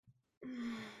 Oh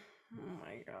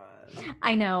my God.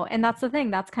 "I know." And that's the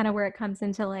thing. That's kind of where it comes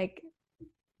into like,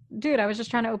 dude, I was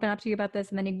just trying to open up to you about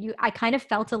this, and then I kind of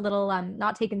felt a little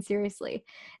not taken seriously.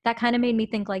 That kind of made me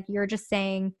think like you're just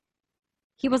saying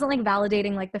he wasn't like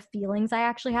validating like the feelings I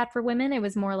actually had for women. It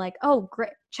was more like, oh,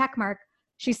 great, check mark.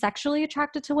 She's sexually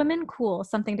attracted to women. Cool,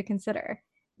 something to consider.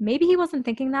 Maybe he wasn't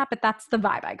thinking that, but that's the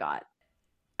vibe I got.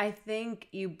 I think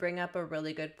you bring up a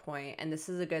really good point, and this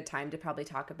is a good time to probably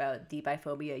talk about the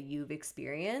biphobia you've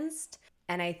experienced.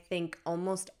 And I think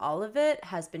almost all of it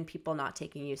has been people not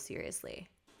taking you seriously.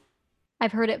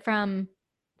 I've heard it from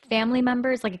family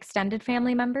members, like extended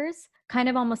family members, kind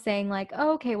of almost saying like,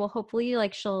 oh, okay, well, hopefully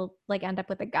like she'll like end up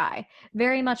with a guy.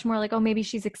 Very much more like, oh, maybe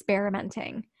she's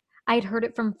experimenting. I'd heard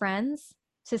it from friends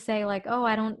to say like, oh,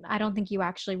 I don't think you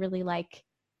actually really like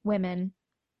women.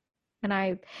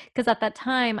 And because at that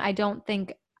time, I don't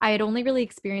think I had only really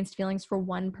experienced feelings for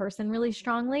one person really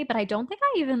strongly, but I don't think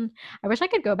I wish I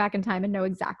could go back in time and know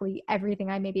exactly everything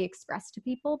I maybe expressed to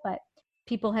people, but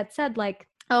people had said like,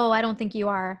 "Oh, I don't think you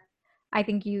are. I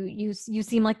think you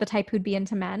seem like the type who'd be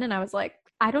into men." And I was like,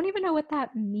 "I don't even know what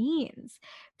that means."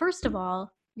 First of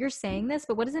all, you're saying this,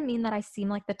 but what does it mean that I seem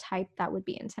like the type that would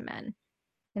be into men?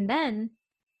 And then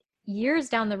years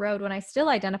down the road when I still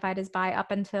identified as bi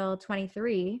up until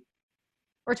 23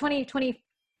 or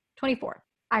 24,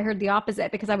 I heard the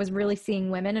opposite because I was really seeing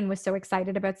women and was so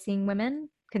excited about seeing women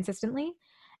consistently.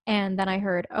 And then I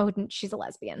heard, oh, she's a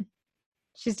lesbian.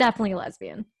 She's definitely a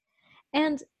lesbian.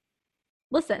 And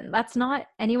listen, that's not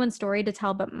anyone's story to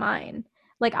tell but mine.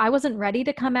 Like, I wasn't ready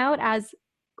to come out as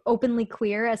openly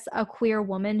queer, as a queer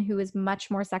woman who is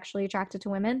much more sexually attracted to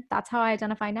women. That's how I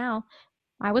identify now.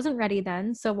 I wasn't ready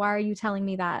then. So why are you telling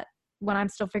me that when I'm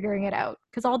still figuring it out?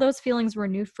 Because all those feelings were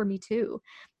new for me too.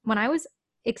 When I was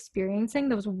experiencing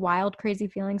those wild, crazy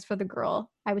feelings for the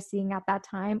girl I was seeing at that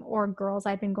time or girls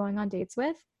I'd been going on dates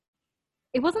with,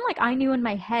 it wasn't like I knew in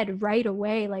my head right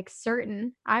away, like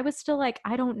certain. I was still like,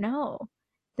 I don't know.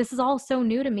 This is all so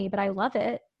new to me, but I love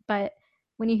it. But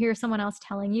when you hear someone else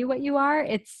telling you what you are,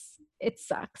 it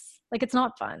sucks. Like, it's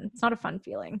not fun. It's not a fun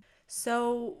feeling.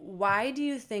 So, why do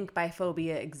you think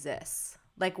biphobia exists?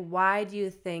 Like, why do you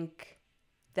think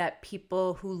that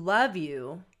people who love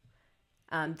you,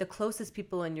 the closest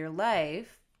people in your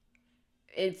life,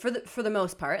 for the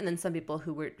most part, and then some people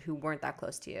who weren't that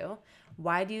close to you,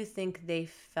 why do you think they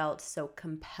felt so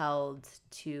compelled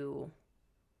to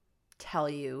tell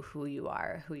you who you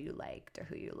are, who you liked, or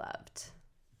who you loved?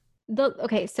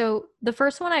 Okay, so the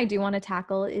first one I do want to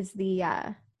tackle is the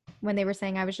when they were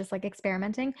saying I was just like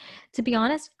experimenting. To be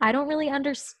honest, I don't really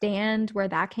understand where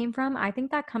that came from. I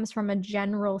think that comes from a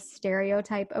general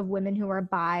stereotype of women who are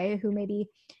bi, who maybe,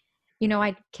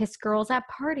 I kiss girls at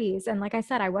parties. And like I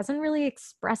said, I wasn't really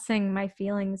expressing my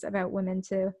feelings about women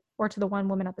to the one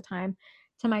woman at the time,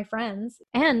 to my friends.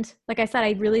 And like I said,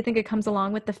 I really think it comes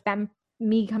along with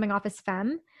me coming off as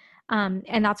femme.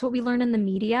 And that's what we learn in the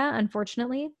media,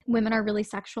 unfortunately. Women are really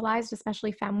sexualized,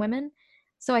 especially femme women.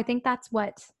 So I think that's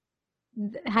what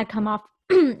had come off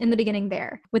in the beginning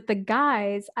there. With the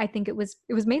guys, I think it was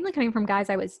mainly coming from guys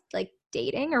I was like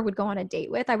dating or would go on a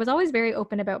date with. I was always very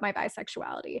open about my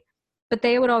bisexuality. But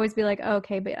they would always be like, oh,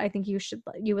 "Okay, but I think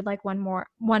you would like one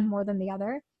more than the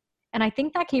other." And I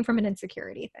think that came from an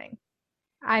insecurity thing.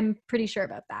 I'm pretty sure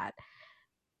about that.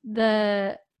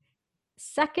 The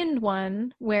second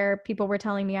one where people were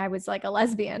telling me I was like a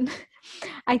lesbian,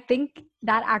 I think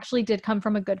that actually did come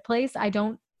from a good place. I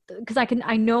don't, because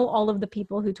I know all of the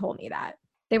people who told me that.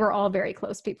 They were all very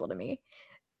close people to me.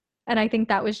 And I think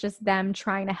that was just them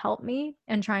trying to help me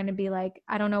and trying to be like,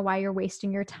 I don't know why you're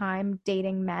wasting your time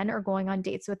dating men or going on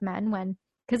dates with men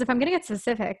because if I'm going to get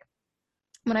specific,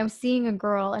 when I was seeing a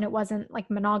girl and it wasn't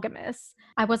like monogamous,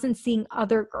 I wasn't seeing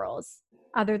other girls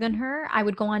other than her. I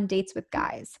would go on dates with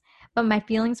guys, but my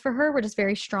feelings for her were just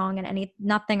very strong and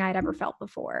nothing I'd ever felt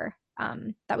before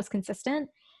that was consistent.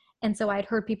 And so I'd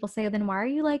heard people say, then why are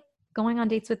you like going on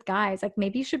dates with guys? Like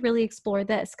maybe you should really explore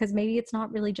this because maybe it's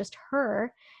not really just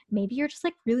her. Maybe you're just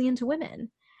like really into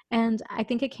women. And I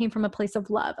think it came from a place of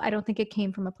love. I don't think it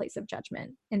came from a place of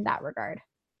judgment in that regard.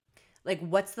 Like,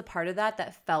 what's the part of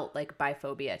that felt like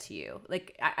biphobia to you?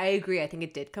 Like, I agree. I think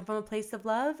it did come from a place of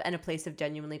love and a place of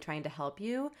genuinely trying to help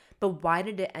you. But why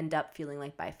did it end up feeling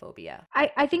like biphobia?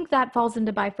 I think that falls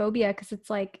into biphobia because it's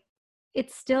like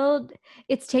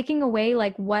it's taking away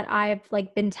like what I've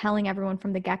like been telling everyone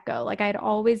from the get-go. Like I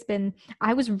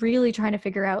was really trying to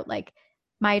figure out like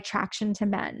my attraction to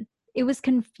men. It was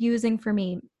confusing for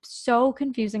me, so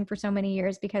confusing for so many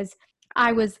years because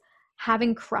I was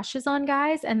having crushes on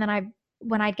guys and then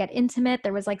when I'd get intimate,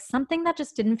 there was like something that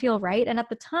just didn't feel right. And at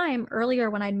the time, earlier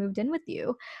when I'd moved in with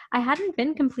you, I hadn't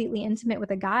been completely intimate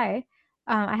with a guy.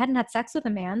 I hadn't had sex with a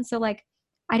man. So like,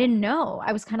 I didn't know.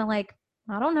 I was kind of like,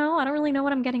 I don't know. I don't really know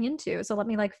what I'm getting into. So let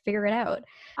me like figure it out.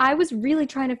 I was really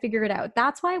trying to figure it out.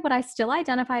 That's why what I still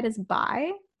identified as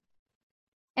bi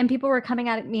and people were coming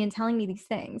at me and telling me these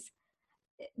things.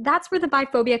 That's where the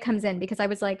biphobia comes in because I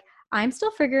was like, I'm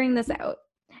still figuring this out.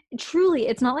 Truly,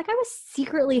 it's not like I was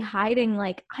secretly hiding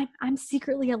like I'm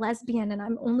secretly a lesbian and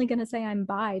I'm only going to say I'm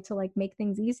bi to like make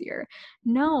things easier.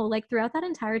 No, like throughout that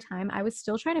entire time I was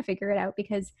still trying to figure it out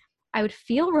because I would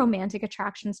feel romantic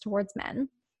attractions towards men,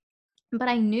 but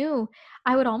I knew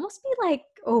I would almost be like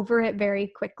over it very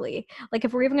quickly. Like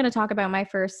if we're even going to talk about my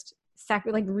first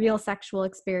like real sexual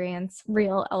experience,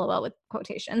 real LOL with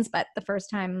quotations, but the first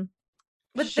time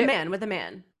With the man, with the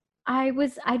man. I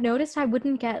noticed I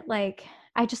wouldn't get like,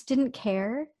 I just didn't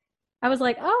care. I was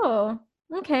like, oh,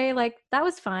 okay, like that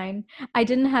was fine. I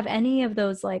didn't have any of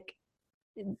those like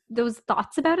those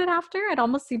thoughts about it after. It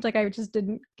almost seemed like I just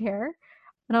didn't care.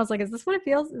 And I was like, is this what it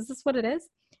feels? Is this what it is?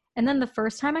 And then the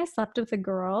first time I slept with a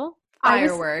girl, I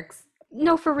was Fireworks.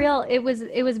 no, for real. It was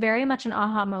very much an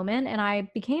aha moment, and I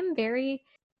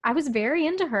was very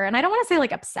into her. And I don't want to say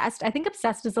like obsessed. I think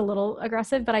obsessed is a little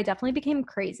aggressive, but I definitely became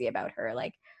crazy about her.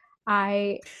 Like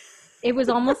I it was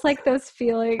almost like those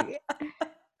feeling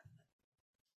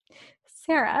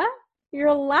Sarah,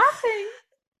 you're laughing.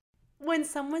 When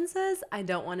someone says, I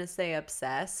don't want to say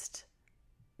obsessed,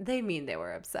 they mean they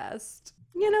were obsessed.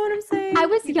 You know what I'm I saying?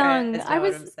 was You young. guys know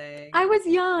what I'm saying. I was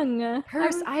young.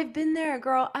 I've been there,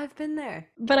 girl. I've been there.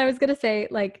 But I was gonna say,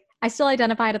 like, I still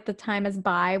identified at the time as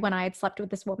bi when I had slept with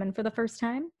this woman for the first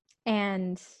time.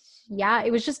 And yeah,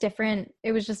 it was just different.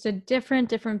 It was just a different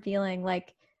feeling.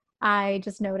 Like I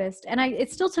just noticed. And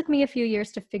it still took me a few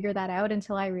years to figure that out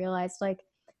until I realized, like,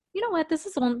 you know what, this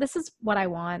is what I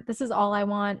want. This is all I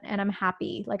want, and I'm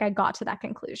happy. Like I got to that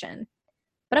conclusion.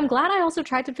 But I'm glad I also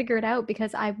tried to figure it out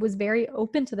because I was very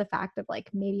open to the fact of like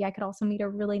maybe I could also meet a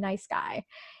really nice guy.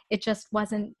 It just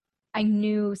wasn't, I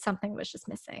knew something was just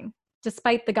missing,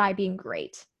 despite the guy being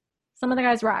great. Some of the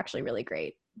guys were actually really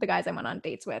great. The guys I went on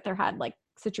dates with or had like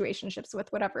situationships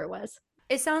with, whatever it was.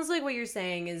 It sounds like what you're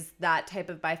saying is that type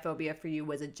of biphobia for you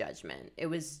was a judgment. It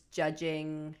was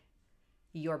judging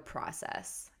your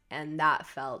process, and that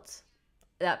felt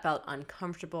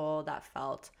uncomfortable, that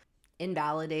felt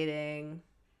invalidating.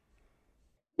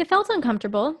 It felt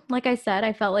uncomfortable. Like I said,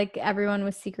 I felt like everyone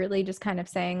was secretly just kind of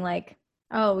saying, like,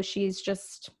 oh, she's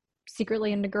just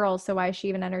secretly into girls. So why is she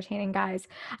even entertaining guys?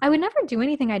 I would never do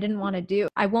anything I didn't want to do.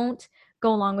 I won't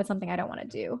go along with something I don't want to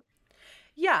do.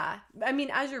 Yeah, I mean,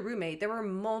 as your roommate, there were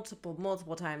multiple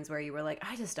times where you were like,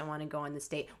 I just don't want to go on this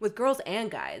date with girls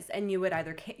and guys, and you would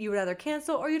either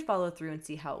cancel or you'd follow through and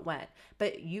see how it went.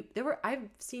 But I've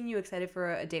seen you excited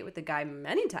for a date with a guy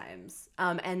many times,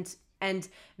 and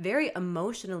very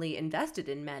emotionally invested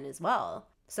in men as well.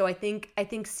 So I think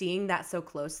seeing that so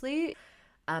closely,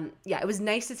 yeah, it was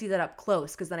nice to see that up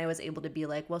close because then I was able to be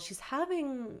like, well, she's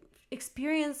having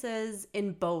experiences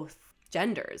in both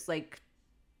genders, like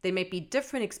they might be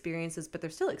different experiences, but they're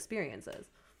still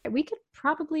experiences. We could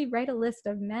probably write a list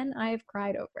of men I have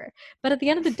cried over. But at the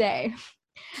end of the day,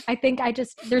 I think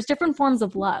there's different forms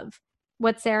of love.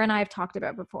 What Sarah and I have talked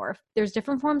about before. There's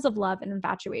different forms of love and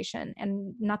infatuation,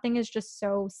 and nothing is just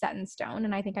so set in stone.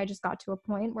 And I think I just got to a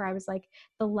point where I was like,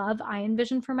 the love I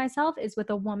envision for myself is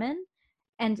with a woman,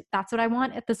 and that's what I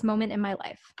want at this moment in my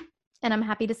life. And I'm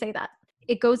happy to say that.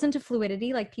 It goes into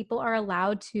fluidity. Like people are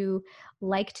allowed to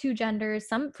like two genders.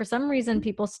 For some reason,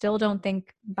 people still don't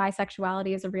think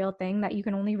bisexuality is a real thing, that you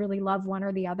can only really love one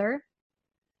or the other.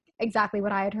 Exactly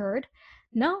what I had heard.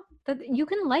 No, that you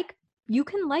can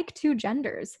like two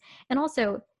genders. And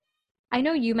also, I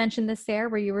know you mentioned this, Sarah,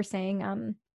 where you were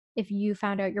saying if you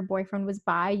found out your boyfriend was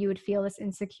bi, you would feel this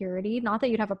insecurity. Not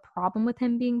that you'd have a problem with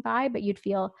him being bi, but you'd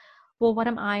feel, well, what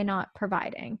am I not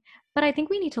providing? But I think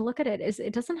we need to look at it as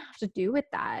it doesn't have to do with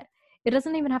that. It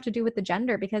doesn't even have to do with the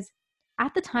gender, because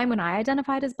at the time when I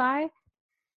identified as bi,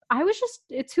 I was just,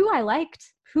 it's who I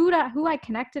liked, who I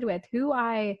connected with, who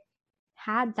I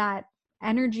had that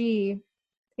energy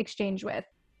exchange with.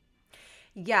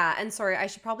 Yeah, and sorry, I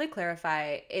should probably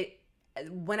clarify it.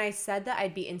 When I said that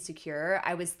I'd be insecure,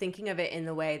 I was thinking of it in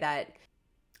the way that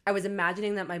I was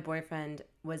imagining that my boyfriend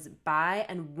was bi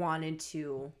and wanted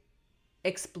to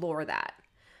explore that.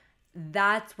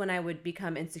 That's when I would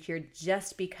become insecure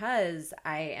just because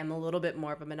I am a little bit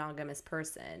more of a monogamous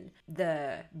person.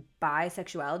 The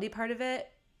bisexuality part of it,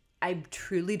 I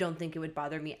truly don't think it would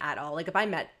bother me at all. Like if I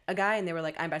met a guy and they were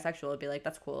like, I'm bisexual, I'd be like,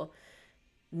 that's cool.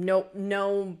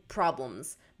 No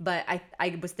problems. But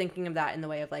I was thinking of that in the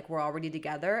way of like, we're already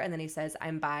together. And then he says,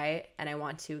 I'm bi and I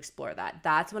want to explore that.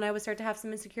 That's when I would start to have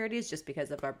some insecurities just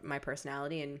because of my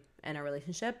personality and our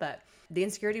relationship. But the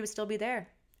insecurity would still be there.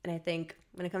 And I think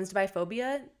when it comes to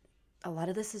biphobia, a lot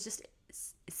of this is just,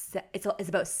 it's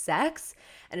about sex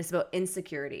and it's about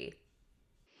insecurity.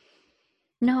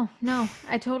 No,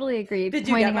 I totally agree. Did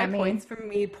you get Pointing my at me. points from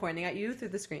me pointing at you through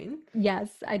the screen? Yes,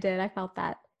 I did. I felt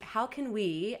that. How can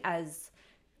we, as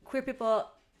queer people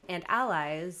and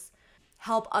allies,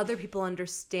 help other people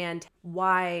understand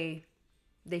why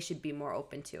they should be more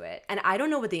open to it? And I don't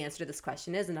know what the answer to this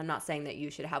question is, and I'm not saying that you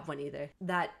should have one either.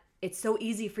 That it's so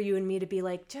easy for you and me to be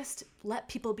like, just let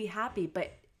people be happy,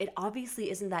 but it obviously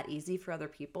isn't that easy for other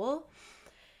people.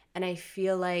 And I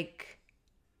feel like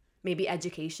maybe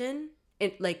education,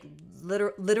 like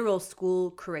literal school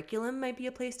curriculum might be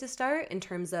a place to start in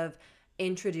terms of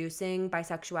introducing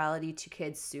bisexuality to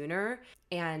kids sooner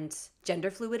and gender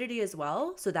fluidity as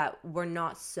well, so that we're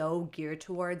not so geared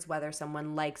towards whether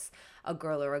someone likes a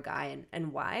girl or a guy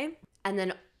and why. And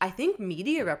then I think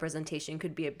media representation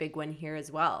could be a big one here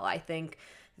as well. I think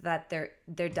that there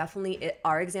definitely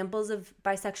are examples of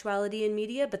bisexuality in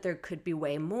media, but there could be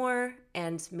way more,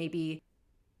 and maybe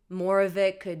more of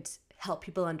it could help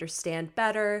people understand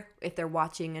better. If they're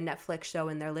watching a Netflix show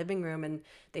in their living room and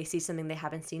they see something they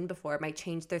haven't seen before, it might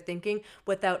change their thinking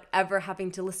without ever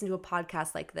having to listen to a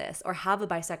podcast like this or have a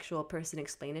bisexual person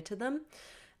explain it to them.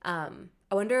 I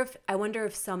wonder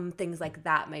if some things like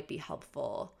that might be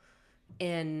helpful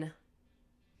in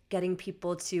getting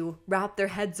people to wrap their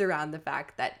heads around the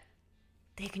fact that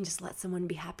they can just let someone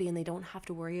be happy and they don't have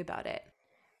to worry about it.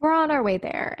 We're on our way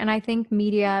there. And I think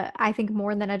media, I think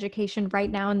more than education right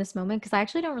now in this moment, because I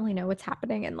actually don't really know what's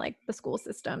happening in like the school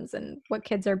systems and what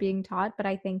kids are being taught. But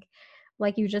I think,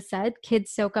 like you just said,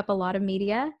 kids soak up a lot of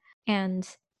media, and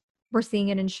we're seeing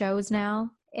it in shows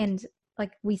now. And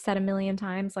like we said a million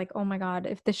times, like, oh my God,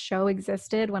 if this show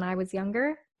existed when I was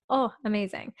younger, oh,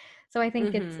 amazing. So I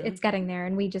think it's getting there,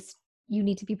 and you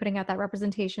need to be putting out that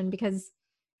representation because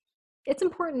it's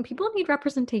important. People need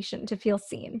representation to feel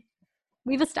seen.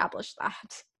 We've established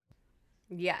that.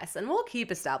 Yes, and we'll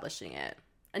keep establishing it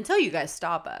until you guys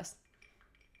stop us.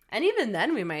 And even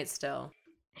then, we might still.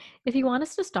 If you want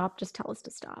us to stop, just tell us to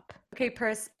stop. Okay,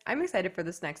 Purse, I'm excited for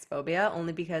this next phobia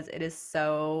only because it is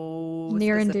so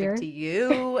near and dear to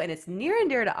you, and it's near and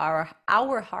dear to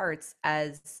our hearts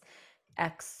as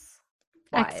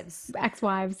ex-wives.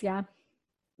 Ex-wives, yeah.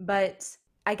 But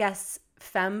I guess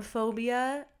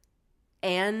femphobia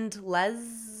and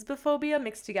lesbophobia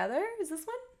mixed together? Is this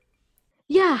one?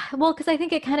 Yeah, well, because I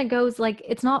think it kind of goes like,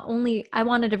 it's not only, I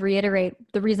wanted to reiterate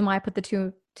the reason why I put the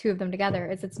two of them together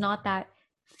is it's not that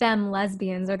femme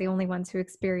lesbians are the only ones who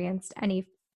experienced any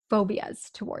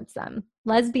phobias towards them.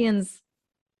 Lesbians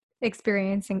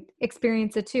experience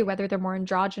it too, whether they're more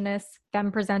androgynous,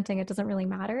 femme presenting, it doesn't really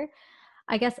matter.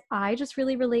 I guess I just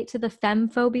really relate to the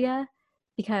femphobia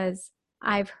because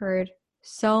I've heard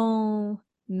so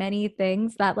many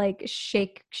things that like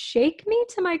shake me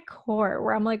to my core,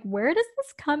 where I'm like, where does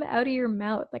this come out of your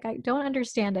mouth? Like, I don't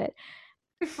understand it.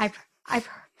 I've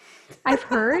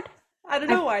heard. I don't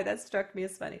know why that struck me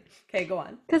as funny. Okay, go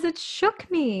on. Because it shook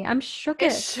me. I'm shook.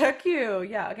 It shook you.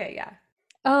 Yeah. Okay. Yeah.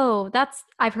 Oh,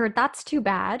 I've heard that's too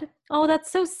bad. Oh,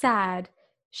 that's so sad.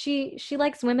 She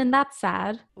likes women. That's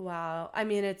sad. Wow. I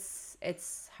mean,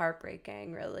 it's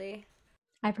heartbreaking, really.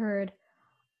 I've heard.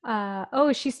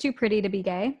 Oh, she's too pretty to be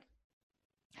gay.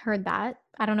 Heard that.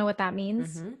 I don't know what that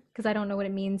means because I don't know what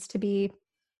it means to be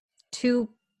too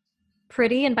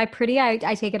pretty. And by pretty, I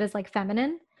take it as like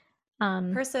feminine.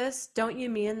 Persis, don't you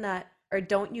mean that, or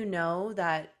don't you know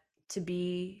that to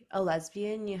be a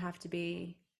lesbian, you have to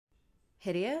be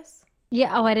hideous?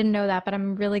 Yeah. Oh, I didn't know that, but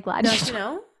I'm really glad. Don't you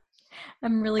know?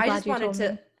 I'm really glad you told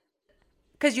me.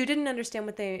 Because you didn't understand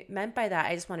what they meant by that.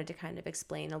 I just wanted to kind of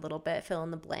explain a little bit, fill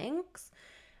in the blanks.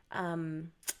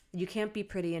 You can't be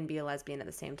pretty and be a lesbian at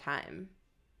the same time.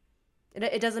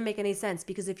 It doesn't make any sense,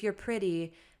 because if you're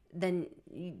pretty, then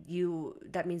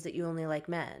that means that you only like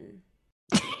men.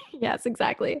 Yes,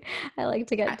 exactly. I like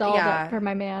to get dolled up for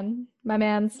my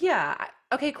man's. Yeah.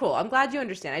 Okay, cool. I'm glad you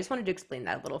understand. I just wanted to explain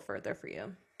that a little further for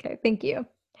you. Okay, thank you.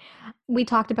 We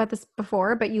talked about this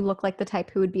before, but you look like the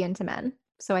type who would be into men.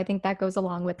 So I think that goes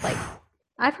along with like,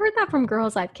 I've heard that from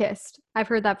girls I've kissed. I've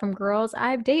heard that from girls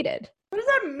I've dated. What does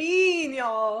that mean,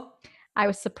 y'all? I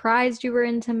was surprised you were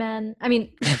into men. I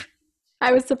mean,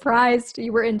 I was surprised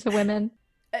you were into women.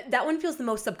 That one feels the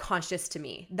most subconscious to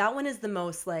me. That one is the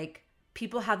most like,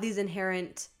 people have these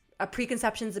inherent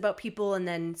preconceptions about people, and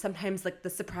then sometimes like the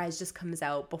surprise just comes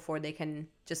out before they can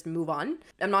just move on.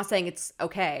 I'm not saying it's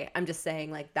okay. I'm just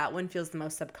saying like that one feels the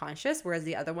most subconscious, whereas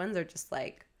the other ones are just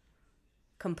like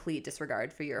complete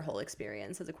disregard for your whole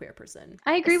experience as a queer person.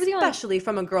 I agree with you, especially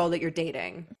from a girl that you're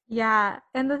dating. Yeah,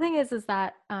 and the thing is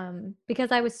that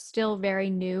because I was still very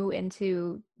new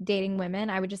into dating women,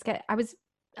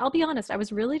 I'll be honest, I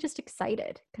was really just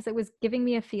excited because it was giving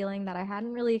me a feeling that I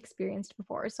hadn't really experienced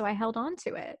before, so I held on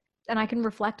to it. And I can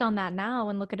reflect on that now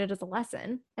and look at it as a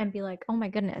lesson and be like, oh my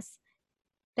goodness,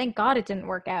 thank God it didn't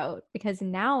work out, because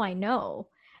now I know.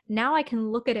 Now I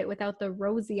can look at it without the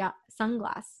rosy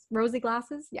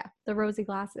glasses. Yeah, the rosy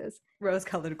glasses.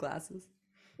 Rose-colored glasses.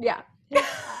 Yeah.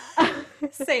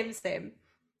 Same.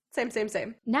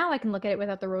 Now I can look at it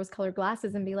without the rose-colored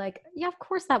glasses and be like, yeah, of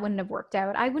course that wouldn't have worked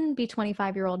out. I wouldn't be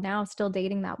 25-year-old now still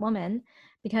dating that woman,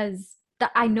 because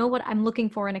I know what I'm looking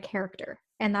for in a character,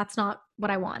 and that's not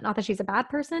what I want. Not that she's a bad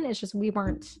person, it's just we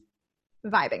weren't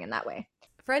vibing in that way.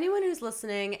 For anyone who's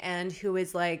listening and who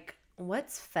is like,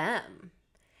 what's femme?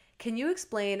 Can you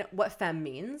explain what femme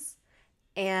means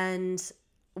and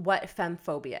what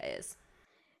femphobia is?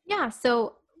 Yeah,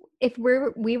 so if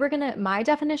we were gonna, my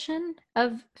definition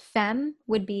of femme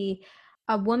would be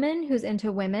a woman who's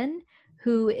into women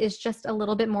who is just a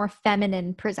little bit more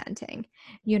feminine presenting,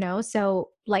 so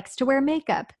likes to wear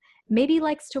makeup, maybe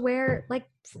likes to wear like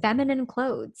feminine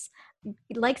clothes,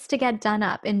 likes to get done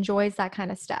up, enjoys that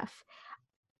kind of stuff.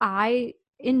 I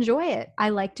enjoy it. I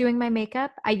like doing my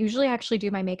makeup. I usually actually do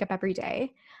my makeup every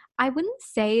day. I wouldn't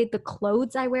say the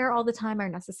clothes I wear all the time are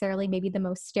necessarily maybe the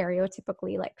most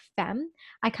stereotypically like femme.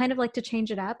 I kind of like to change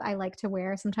it up. I like to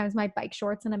wear sometimes my bike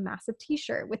shorts and a massive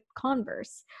t-shirt with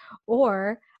Converse,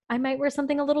 or I might wear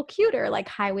something a little cuter like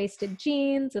high-waisted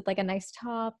jeans with like a nice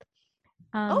top.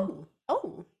 Um,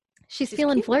 Oh, she's she's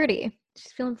feeling cute. flirty.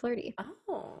 She's feeling flirty.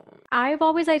 Oh. I've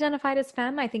always identified as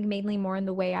femme, I think mainly more in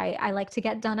the way I like to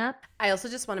get done up. I also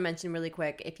just want to mention really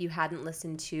quick, if you hadn't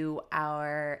listened to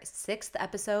our 6th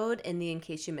episode in the In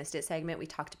Case You Missed It segment, we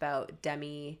talked about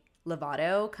Demi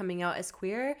Lovato coming out as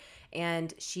queer,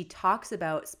 and she talks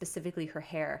about specifically her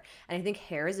hair. And I think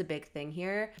hair is a big thing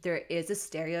here. There is a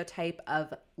stereotype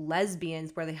of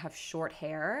lesbians where they have short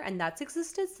hair, and that's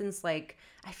existed since like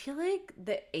I feel like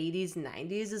the 80s,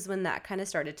 90s is when that kind of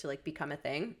started to like become a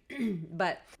thing.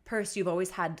 But Purse, you've always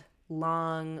had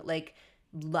long, like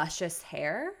luscious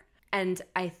hair. And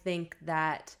I think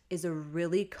that is a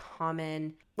really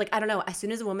common, like, I don't know, as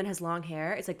soon as a woman has long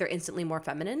hair, it's like they're instantly more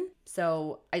feminine.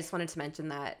 So I just wanted to mention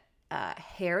that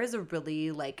hair is a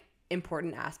really, like,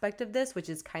 important aspect of this, which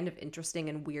is kind of interesting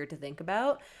and weird to think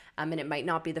about. And it might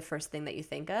not be the first thing that you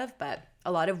think of, but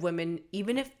a lot of women,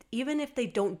 even if they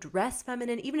don't dress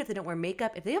feminine, even if they don't wear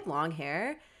makeup, if they have long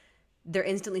hair, they're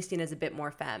instantly seen as a bit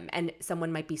more femme. And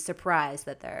someone might be surprised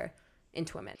that they're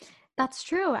into women. That's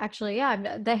true, actually.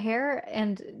 Yeah, the hair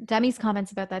and Demi's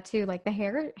comments about that too. Like the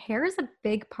hair is a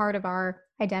big part of our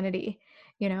identity.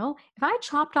 If I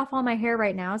chopped off all my hair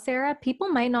right now, Sarah, people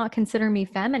might not consider me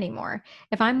femme anymore.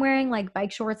 If I'm wearing like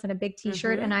bike shorts and a big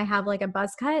t-shirt Mm-hmm. and I have like a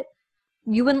buzz cut,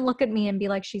 you wouldn't look at me and be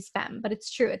like, she's femme. But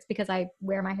it's true. It's because I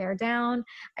wear my hair down,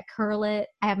 I curl it,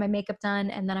 I have my makeup done,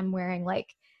 and then I'm wearing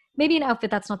like maybe an outfit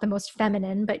that's not the most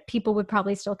feminine, but people would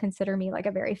probably still consider me like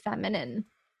a very feminine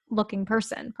looking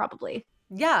person, probably.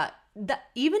 Yeah, that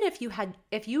even if you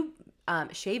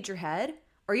shaved your head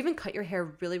or even cut your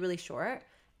hair really really short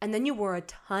and then you wore a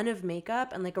ton of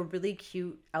makeup and like a really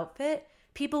cute outfit,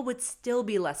 people would still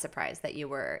be less surprised that you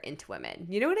were into women.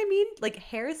 You know what I mean? Like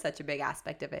hair is such a big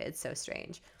aspect of it. It's so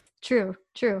strange. True,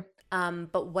 true.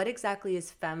 But what exactly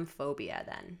is femphobia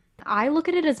then? I look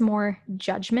at it as more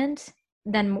judgment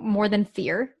than more than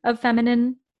fear of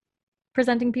feminine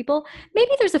presenting people.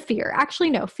 Maybe there's a fear. Actually,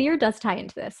 no, fear does tie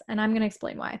into this, and I'm going to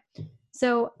explain why.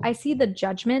 So I see the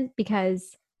judgment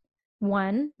because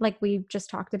one, like we just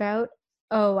talked about,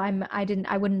 oh, I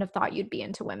wouldn't have thought you'd be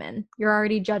into women. You're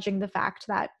already judging the fact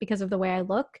that because of the way I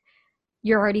look,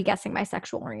 you're already guessing my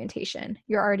sexual orientation.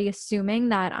 You're already assuming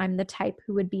that I'm the type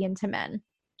who would be into men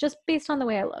just based on the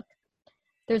way I look.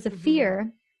 There's a Mm-hmm.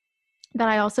 fear that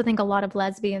I also think a lot of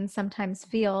lesbians sometimes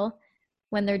feel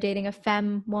when they're dating a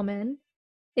femme woman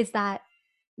is that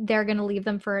they're going to leave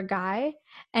them for a guy.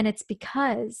 And it's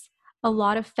because a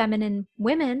lot of feminine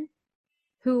women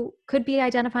who could be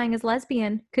identifying as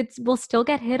lesbian will still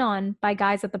get hit on by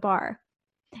guys at the bar.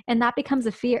 And that becomes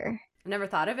a fear. I've never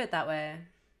thought of it that way.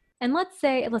 And let's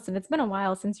say, listen, it's been a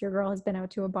while since your girl has been out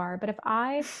to a bar, but if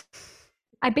I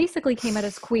basically came out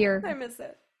as queer I miss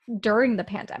it. during the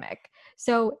pandemic.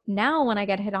 So now when I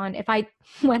get hit on,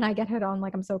 when I get hit on,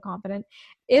 like I'm so confident,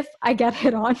 if I get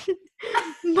hit on,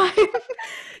 my,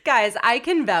 Guys, I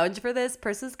can vouch for this.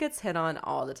 Persis gets hit on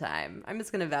all the time. I'm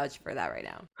just gonna vouch for that right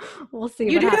now. we'll see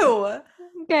You what happens.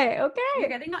 do. Okay,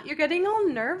 You're getting all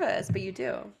nervous, but you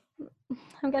do.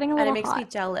 I'm getting a And it little makes me hot.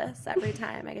 jealous every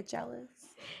time. I get jealous.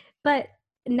 But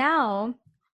now,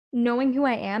 knowing who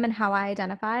I am and how I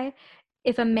identify,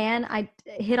 if a man I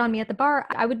hit on me at the bar,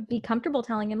 I would be comfortable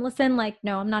telling him, "Listen, like,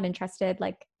 no, I'm not interested.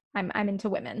 Like, I'm into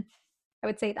women." I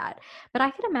would say that. But I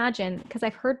could imagine, because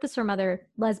I've heard this from other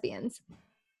lesbians,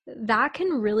 that can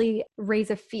really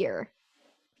raise a fear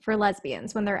for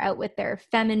lesbians when they're out with their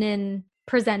feminine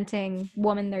presenting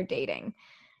woman they're dating.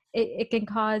 It can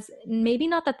cause, maybe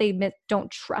not that they don't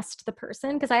trust the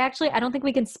person, because I don't think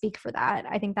we can speak for that.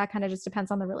 I think that kind of just depends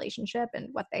on the relationship and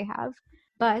what they have,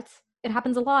 but it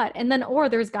happens a lot. And then, or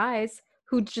there's guys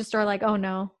who just are like, oh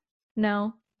no,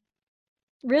 no,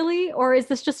 really? Or is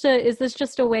this just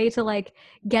a way to like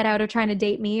get out of trying to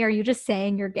date me? Are you just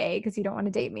saying you're gay because you don't want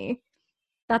to date me?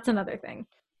 That's another thing.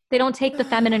 They don't take the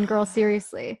feminine girl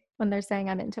seriously when they're saying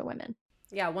I'm into women.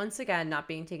 Yeah, once again, not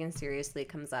being taken seriously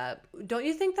comes up. Don't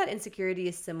you think that insecurity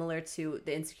is similar to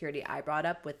the insecurity I brought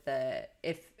up with the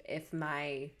if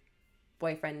my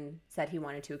boyfriend said he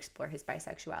wanted to explore his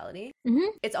bisexuality? Mm-hmm.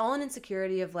 It's all an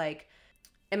insecurity of like,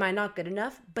 am I not good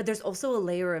enough? But there's also a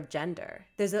layer of gender.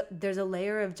 There's a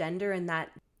layer of gender in that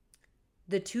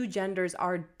the two genders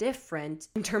are different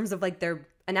in terms of like their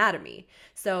anatomy.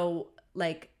 So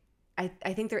like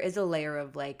I think there is a layer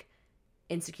of like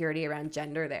insecurity around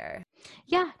gender there.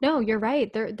 Yeah, no, you're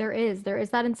right. There is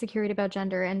that insecurity about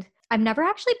gender, and I've never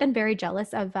actually been very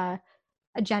jealous of a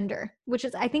gender, which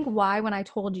is I think why when I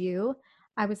told you,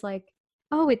 I was like,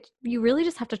 oh, it you really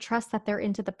just have to trust that they're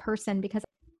into the person because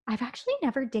I've actually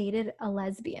never dated a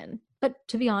lesbian. But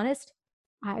to be honest,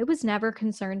 I was never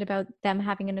concerned about them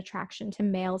having an attraction to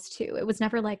males too. It was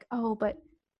never like, oh, but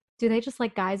do they just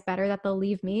like guys better that they'll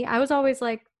leave me? I was always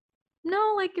like,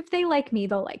 no, like if they like me,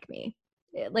 they'll like me.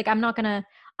 Like I'm not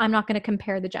gonna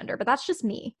compare the gender, but that's just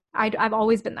me. I've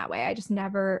always been that way. I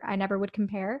never would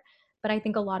compare, but I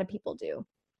think a lot of people do.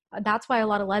 That's why a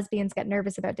lot of lesbians get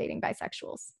nervous about dating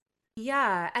bisexuals.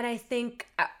 Yeah, and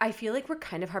I feel like we're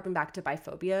kind of harping back to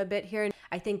biphobia a bit here. And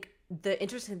I think the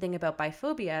interesting thing about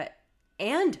biphobia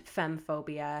and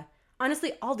femphobia,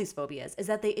 honestly, all these phobias, is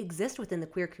that they exist within the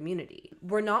queer community.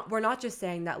 We're not just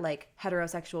saying that like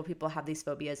heterosexual people have these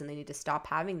phobias and they need to stop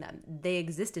having them. They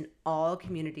exist in all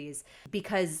communities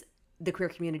because the queer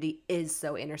community is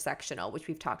so intersectional, which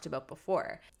we've talked about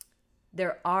before.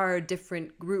 There are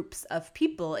different groups of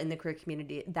people in the queer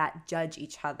community that judge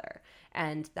each other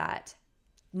and that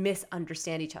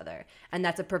misunderstand each other. And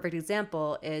that's a perfect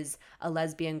example is a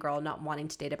lesbian girl not wanting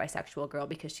to date a bisexual girl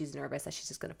because she's nervous that she's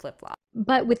just going to flip-flop.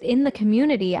 But within the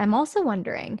community, I'm also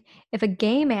wondering if a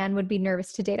gay man would be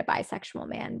nervous to date a bisexual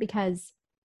man because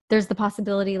there's the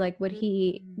possibility like would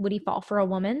he fall for a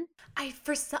woman? I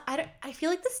feel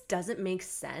like this doesn't make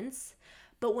sense.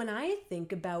 But when I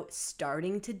think about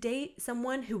starting to date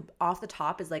someone who off the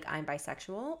top is like, I'm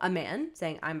bisexual, a man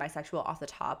saying I'm bisexual off the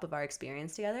top of our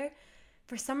experience together,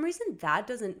 for some reason that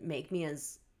doesn't make me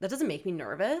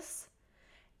nervous.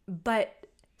 But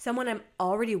someone I'm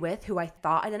already with who I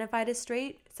thought identified as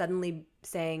straight suddenly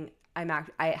saying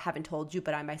I haven't told you,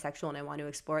 but I'm bisexual and I want to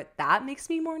explore it, that makes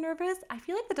me more nervous. I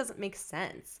feel like that doesn't make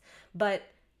sense. But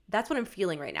that's what I'm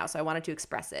feeling right now, so I wanted to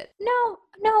express it. No,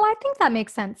 no, I think that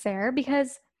makes sense, Sarah,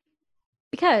 because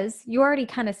you already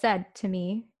kind of said to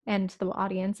me and the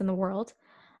audience and the world,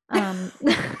 um,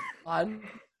 Odd.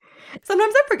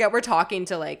 Sometimes I forget we're talking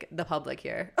to like the public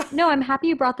here. no, I'm happy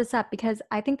you brought this up because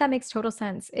I think that makes total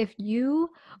sense. If you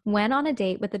went on a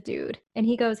date with a dude and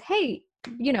he goes, "Hey,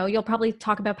 you'll probably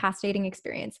talk about past dating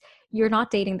experience. You're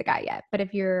not dating the guy yet, but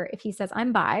if he says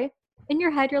I'm bi, in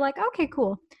your head you're like, "Okay,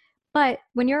 cool." But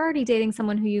when you're already dating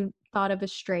someone who you thought of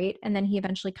as straight and then he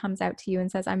eventually comes out to you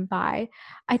and says I'm bi,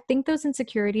 I think those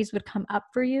insecurities would come up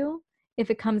for you if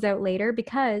it comes out later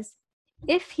because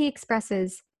if he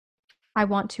expresses I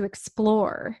want to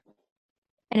explore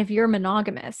and if you're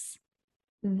monogamous,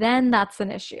 then that's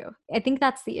an issue. I think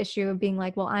that's the issue of being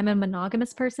like, well, I'm a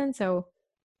monogamous person, so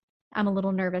I'm a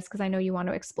little nervous because I know you want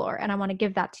to explore and I want to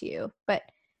give that to you. But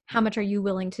how much are you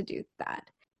willing to do that?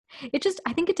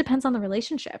 I think it depends on the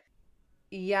relationship.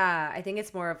 Yeah, I think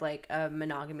it's more of like a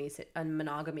monogamy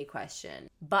question.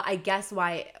 But I guess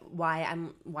why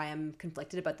I'm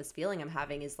conflicted about this feeling I'm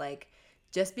having is like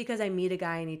just because I meet a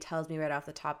guy and he tells me right off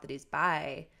the top that he's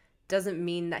bi doesn't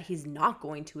mean that he's not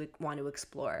going to want to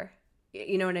explore.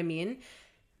 You know what I mean?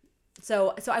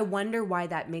 So I wonder why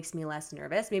that makes me less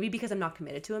nervous. Maybe because I'm not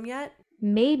committed to him yet.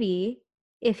 Maybe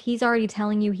if he's already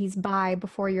telling you he's bi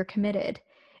before you're committed,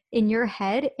 in your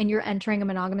head, and you're entering a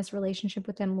monogamous relationship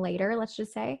with him later, let's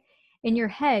just say, in your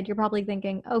head, you're probably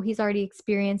thinking, oh, he's already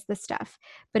experienced this stuff.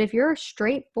 But if your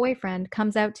straight boyfriend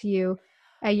comes out to you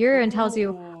a year and tells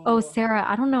you, oh, Ooh. Sarah,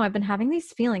 I don't know, I've been having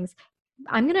these feelings,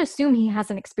 I'm going to assume he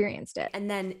hasn't experienced it. And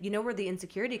then you know where the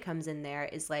insecurity comes in there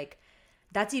is like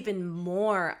that's even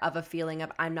more of a feeling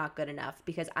of I'm not good enough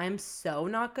because I'm so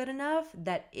not good enough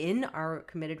that in our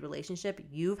committed relationship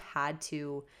you've had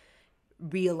to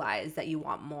realize that you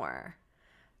want more.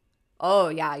 Oh,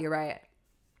 yeah, you're right.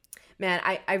 Man,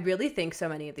 I really think so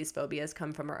many of these phobias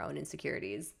come from our own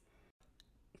insecurities.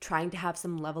 Trying to have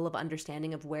some level of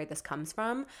understanding of where this comes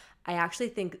from, I actually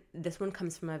think this one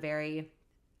comes from a very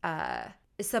uh,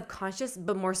 subconscious,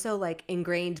 but more so like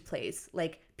ingrained place.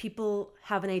 Like people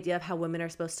have an idea of how women are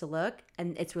supposed to look,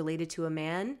 and it's related to a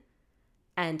man,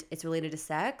 and it's related to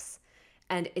sex,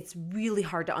 and it's really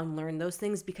hard to unlearn those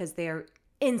things because they are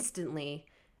instantly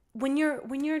when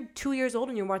you're 2 years old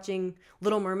and you're watching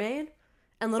Little Mermaid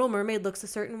and Little Mermaid looks a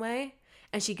certain way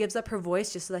and she gives up her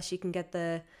voice just so that she can get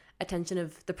the attention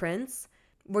of the prince.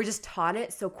 We're just taught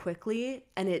it so quickly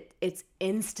and it's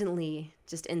instantly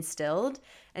just instilled.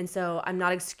 And so I'm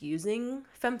not excusing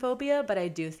femphobia, but I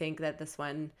do think that this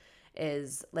one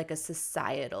is like a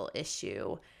societal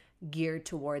issue geared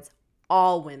towards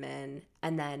all women,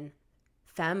 and then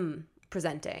femme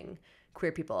presenting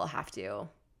queer people have to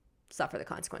suffer the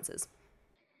consequences.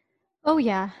 Oh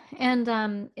yeah.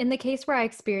 And in the case where I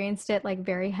experienced it like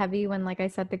very heavy when, like I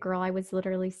said, the girl I was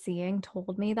literally seeing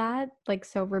told me that, like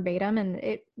so verbatim, and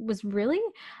it was really,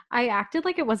 I acted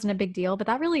like it wasn't a big deal, but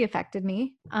that really affected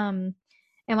me. And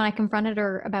when I confronted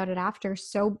her about it after,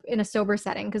 so in a sober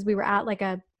setting, because we were at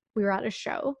a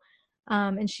show,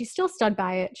 and she still stood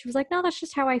by it. She was like, "No, that's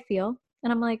just how I feel."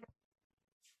 And I'm like,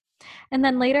 and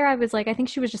then later I was like, I think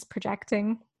she was just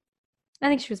projecting. I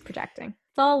think she was projecting.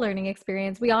 It's all a learning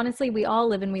experience. We all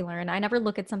live and we learn. I never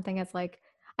look at something as like,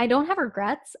 I don't have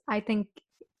regrets. I think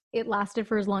it lasted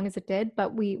for as long as it did,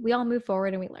 but we all move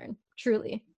forward and we learn.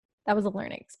 Truly, that was a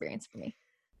learning experience for me.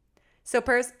 So,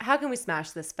 Purse, how can we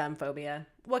smash this femphobia?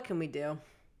 What can we do?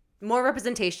 More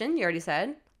representation, you already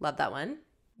said. Love that one.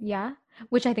 Yeah,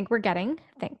 which I think we're getting,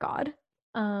 thank God.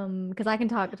 Because I can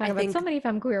talk I about so think many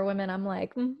femme queer women. I'm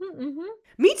like,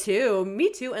 me too. Me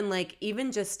too. And like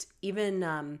even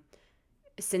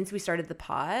since we started the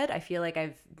pod, I feel like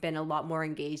I've been a lot more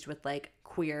engaged with like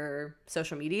queer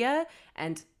social media,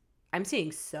 and I'm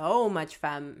seeing so much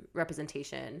femme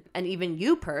representation. And even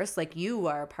you, Purse, like you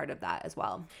are a part of that as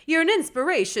well. You're an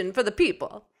inspiration for the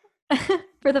people.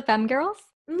 for the femme girls,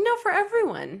 No, for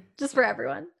everyone. just for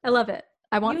everyone. I love it.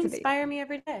 I You want to be. inspire me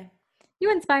every day.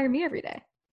 You inspire me every day.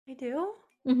 I do.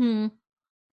 Mm-hmm.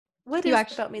 What You is it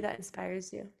actually, about me that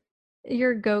inspires you?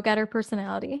 your go-getter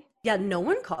personality. Yeah, no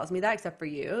one calls me that except for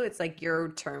you. It's like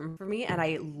your term for me, and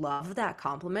I love that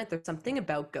compliment. There's something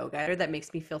about go-getter that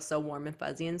makes me feel so warm and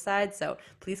fuzzy inside. So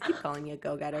please keep calling me a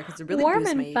go-getter because it really Warm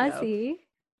boosts my and ego. fuzzy.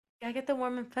 Yeah, I get the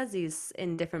warm and fuzzies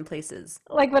in different places.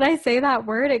 Like when I say that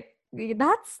word,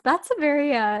 that's a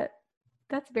very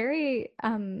that's very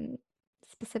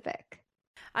specific.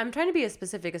 I'm trying to be as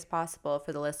specific as possible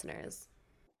for the listeners.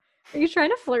 Are you trying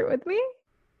to flirt with me?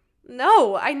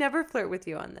 No, I never flirt with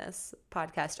you on this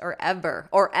podcast or ever,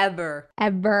 or ever.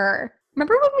 Ever.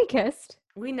 Remember when we kissed?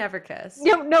 We never kissed.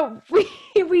 No, no,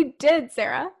 we did,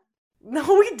 Sarah. No,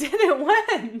 we didn't.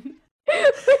 When?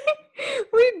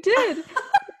 We did.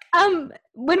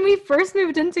 When we first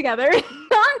moved in together,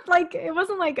 not like it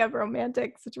wasn't like a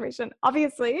romantic situation,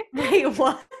 obviously. Wait,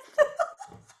 what?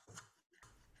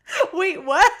 Wait,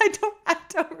 what? I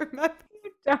don't remember.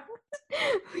 Don't.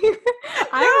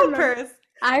 No, remember. Purse.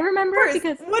 I remember Purse,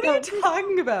 because what are you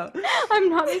talking about? I'm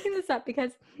not making this up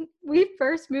because we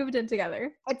first moved in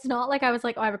together. It's not like I was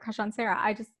like, oh, I have a crush on Sarah.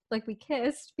 I just like we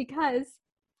kissed because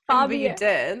But you Fabio,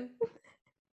 did.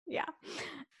 yeah,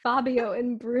 Fabio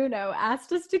and Bruno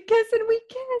asked us to kiss, and we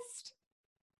kissed.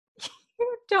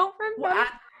 You don't remember? What?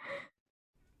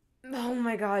 Oh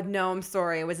my God, no, I'm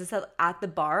sorry. Was this at the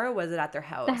bar or was it at their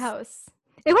house? The house.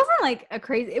 It wasn't like a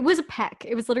crazy. It was a peck.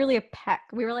 It was literally a peck.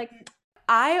 We were like,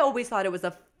 I always thought it was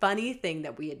a funny thing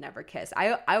that we had never kissed.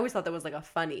 I always thought that was like a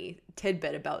funny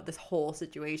tidbit about this whole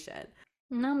situation.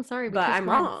 no, I'm sorry. We But kissed I'm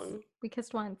once. wrong. We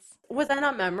kissed once. Was that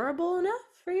not memorable enough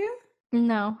for you?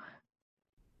 No.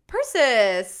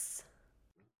 Persis!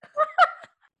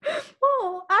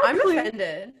 Well, I'm actually,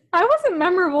 offended. I wasn't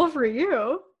memorable for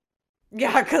you.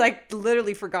 Yeah, because I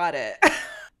literally forgot it.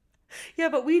 Yeah,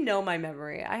 but we know my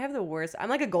memory. I have the worst. I'm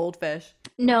like a goldfish.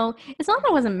 No, it's not that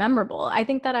it wasn't memorable. I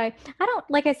think that I don't,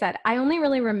 like I said, I only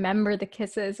really remember the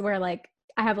kisses where like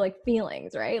I have like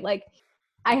feelings, right? Like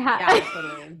I Yeah, had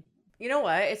totally. You know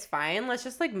what? It's fine. Let's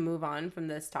just like move on from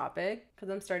this topic because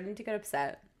I'm starting to get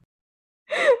upset.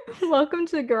 welcome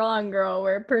to Girl on Girl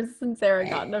where Persis and Sarah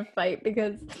got in a fight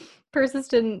because Persis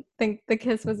didn't think the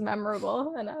kiss was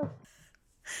memorable enough.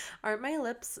 Aren't my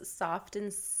lips soft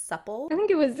and supple? I think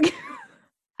it was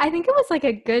I think it was like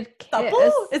a good kiss.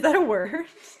 Supple? Is that a word?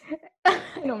 I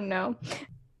don't know.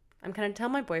 I'm gonna tell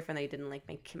my boyfriend that he didn't like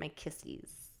my kissies.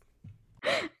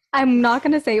 I'm not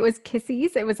going to say it was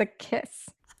kissies. It was a kiss.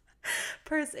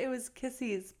 Purse, it was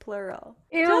kissies, plural.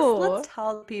 Ew. Just let's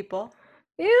tell people.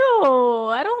 Ew,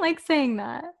 I don't like saying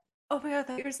that. Oh my God, I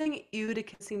thought you were saying ew to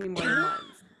kissing me more than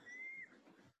once.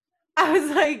 I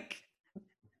was like,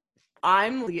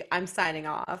 I'm signing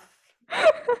off.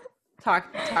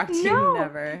 Talk to you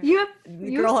never. You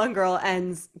Girl on Girl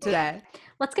ends today.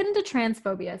 Let's get into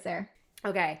transphobia, Sarah.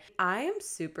 Okay, I am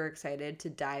super excited to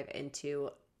dive into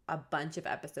a bunch of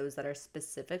episodes that are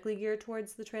specifically geared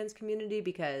towards the trans community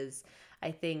because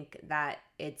I think that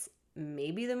it's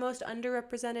maybe the most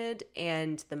underrepresented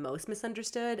and the most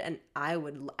misunderstood. And I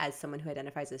would, as someone who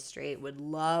identifies as straight, would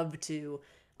love to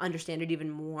understand it even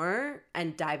more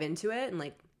and dive into it and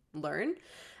like learn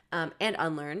and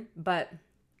unlearn. But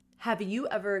have you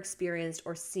ever experienced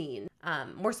or seen,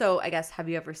 more so, I guess, have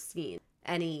you ever seen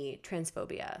any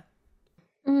transphobia?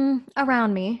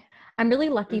 Around me. I'm really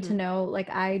lucky to Mm-hmm. know, like,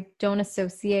 I don't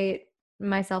associate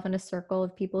myself in a circle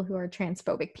of people who are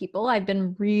transphobic people. I've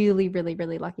been really, really,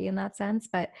 really lucky in that sense.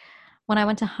 But when I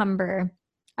went to Humber,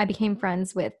 I became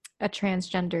friends with a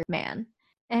transgender man.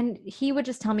 And he would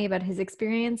just tell me about his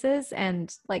experiences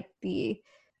and like the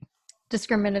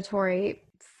discriminatory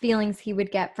feelings he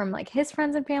would get from like his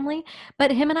friends and family.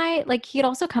 But him and I, like, he had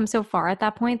also come so far at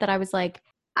that point that I was like,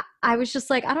 I was just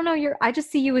like, I don't know, I just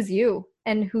see you as you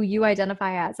and who you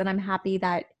identify as. And I'm happy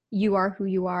that you are who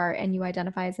you are and you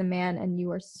identify as a man and you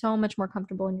are so much more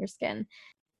comfortable in your skin.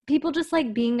 People just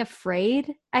like being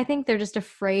afraid. I think they're just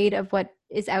afraid of what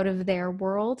is out of their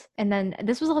world. And then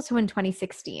this was also in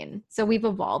 2016. So we've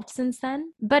evolved since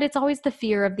then, but it's always the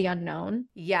fear of the unknown.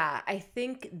 Yeah, I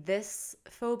think this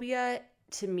phobia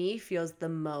to me feels the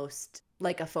most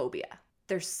like a phobia.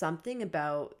 There's something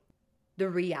about the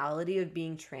reality of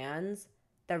being trans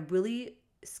that really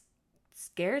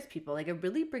scares people. Like it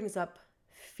really brings up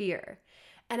fear.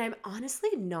 And I'm honestly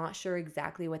not sure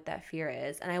exactly what that fear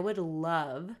is. And I would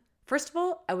love, first of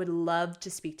all, I would love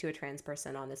to speak to a trans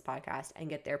person on this podcast and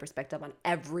get their perspective on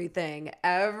everything,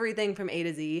 everything from A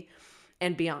to Z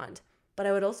and beyond. But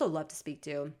I would also love to speak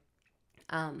to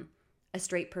um, a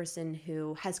straight person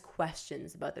who has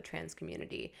questions about the trans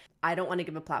community. I don't want to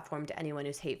give a platform to anyone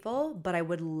who's hateful, but I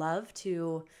would love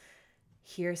to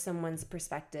hear someone's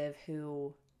perspective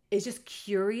who is just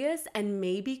curious and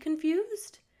maybe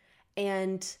confused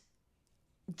and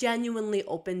genuinely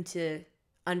open to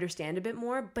understand a bit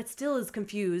more, but still is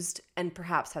confused and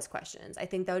perhaps has questions. I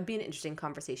think that would be an interesting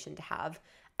conversation to have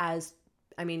as,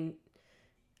 I mean,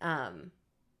 um,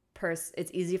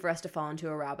 it's easy for us to fall into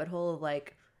a rabbit hole of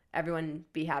like, everyone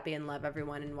be happy and love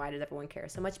everyone and why does everyone care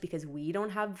so much, because we don't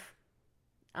have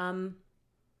um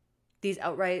these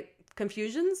outright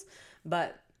confusions.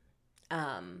 But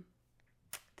um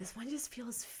this one just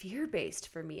feels fear-based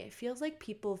for me. It feels like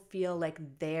people feel like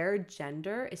their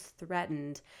gender is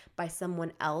threatened by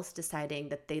someone else deciding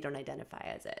that they don't identify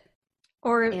as it.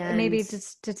 Or And maybe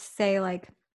just to say like,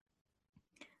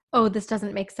 oh, this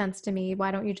doesn't make sense to me.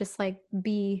 Why don't you just like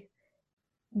be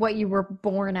what you were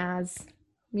born as,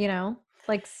 you know?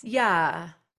 Like, yeah,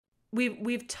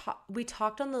 we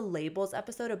talked on the labels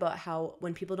episode about how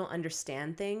when people don't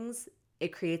understand things,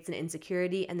 it creates an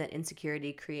insecurity, and that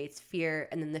insecurity creates fear,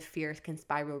 and then the fear can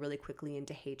spiral really quickly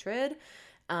into hatred.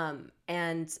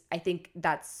 And I think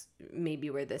that's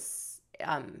maybe where this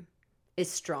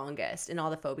is strongest in all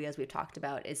the phobias we've talked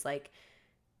about, is like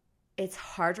it's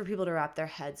hard for people to wrap their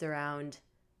heads around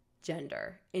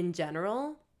gender in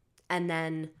general, and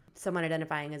then someone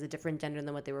identifying as a different gender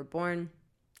than what they were born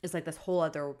is like this whole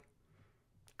other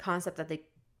concept that they,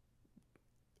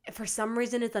 for some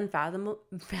reason, it's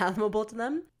unfathomable to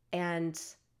them, and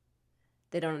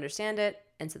they don't understand it,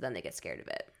 and so then they get scared of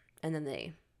it, and then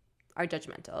they are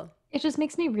judgmental. it just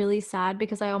makes me really sad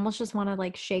because I almost just want to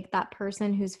like shake that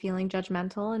person who's feeling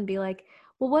judgmental and be like,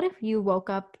 well, what if you woke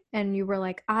up and you were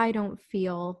like, I don't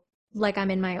feel like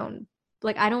I'm in my own,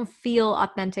 like, I don't feel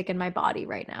authentic in my body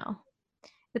right now.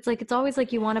 It's like, it's always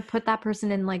like you want to put that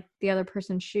person in like the other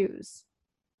person's shoes.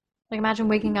 Like, imagine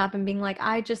waking up and being like,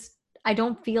 I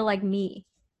don't feel like me.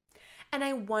 And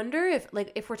I wonder if,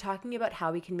 like, if we're talking about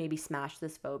how we can maybe smash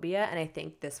this phobia, and I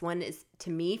think this one is, to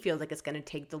me, feels like it's going to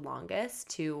take the longest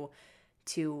to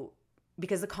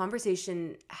because the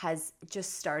conversation has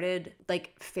just started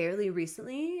like fairly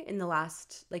recently in the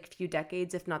last like few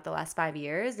decades, if not the last 5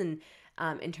 years. And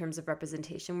in terms of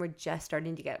representation, we're just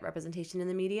starting to get representation in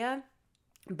the media.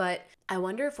 But I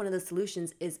wonder if one of the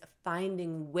solutions is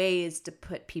finding ways to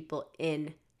put people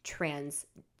in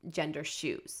transgender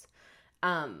shoes,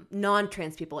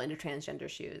 non-trans people into transgender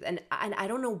shoes. And I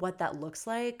don't know what that looks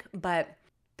like, but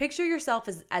picture yourself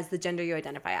as the gender you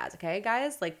identify as, okay,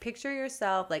 guys? Like picture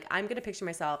yourself, like I'm going to picture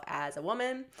myself as a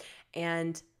woman,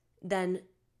 and then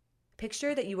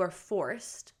picture that you are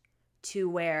forced to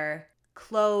wear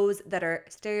clothes that are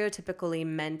stereotypically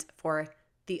meant for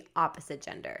the opposite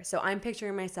gender. So I'm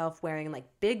picturing myself wearing like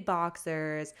big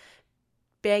boxers,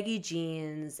 baggy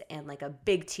jeans, and like a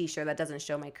big t-shirt that doesn't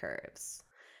show my curves.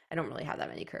 I don't really have that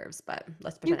many curves, but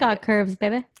let's You pretend I do. got curves,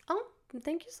 baby. Oh,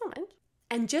 thank you so much.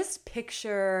 And just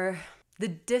picture the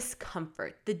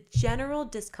discomfort, the general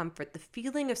discomfort, the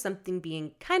feeling of something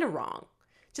being kind of wrong.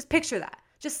 Just picture that.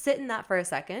 Just sit in that for a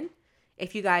second.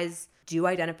 If you guys do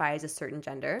identify as a certain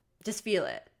gender, just feel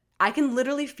it. I can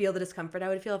literally feel the discomfort I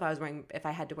would feel if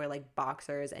I had to wear like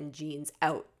boxers and jeans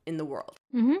out in the world.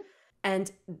 Mm-hmm.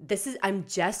 And I'm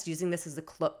just using this as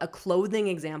a clothing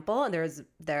example. And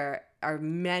there are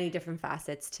many different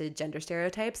facets to gender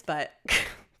stereotypes, but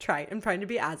I'm trying to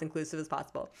be as inclusive as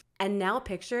possible. And now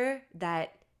picture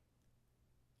that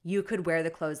you could wear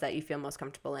the clothes that you feel most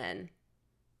comfortable in,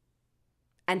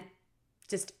 and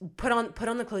just put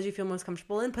on the clothes you feel most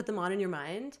comfortable in, put them on in your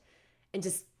mind, and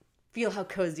just feel how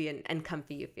cozy and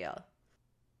comfy you feel.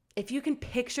 If you can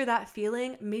picture that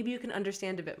feeling, maybe you can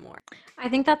understand a bit more. I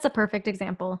think that's a perfect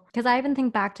example, because I even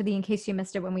think back to the In Case You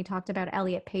Missed It when we talked about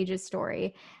Elliot Page's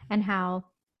story and how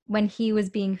when he was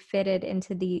being fitted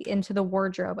into the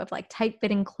wardrobe of like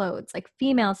tight-fitting clothes, like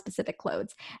female specific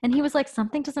clothes, and he was like,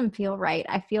 something doesn't feel right.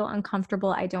 I feel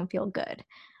uncomfortable. I don't feel good.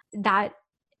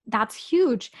 That's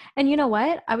huge. And you know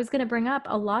what? I was going to bring up,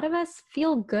 a lot of us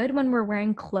feel good when we're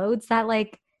wearing clothes that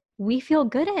like we feel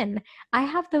good in. I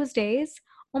have those days,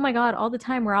 oh my God, all the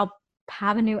time, where I'll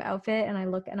have a new outfit and I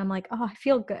look and I'm like, oh, I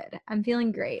feel good. I'm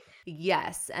feeling great.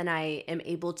 Yes. And I am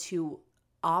able to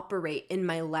operate in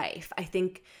my life. I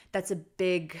think that's a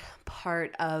big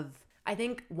part of, I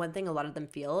think one thing a lot of them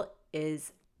feel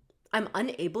is I'm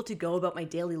unable to go about my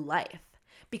daily life.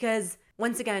 Because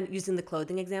once again, using the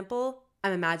clothing example,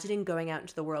 I'm imagining going out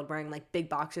into the world wearing like big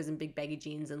boxers and big baggy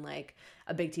jeans and like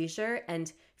a big t-shirt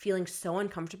and feeling so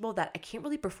uncomfortable that I can't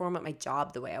really perform at my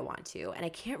job the way I want to. And I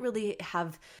can't really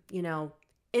have,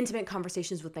 intimate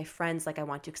conversations with my friends like I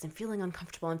want to because I'm feeling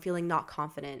uncomfortable. I'm feeling not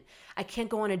confident. I can't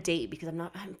go on a date because I'm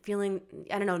feeling,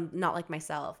 I don't know, not like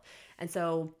myself. And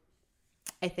so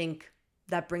I think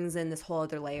that brings in this whole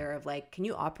other layer of like, can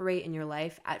you operate in your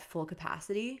life at full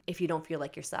capacity if you don't feel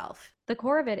like yourself? The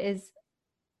core of it is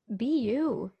be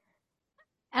you.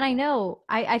 And I know,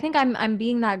 I think I'm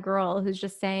being that girl who's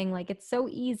just saying like, it's so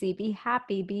easy, be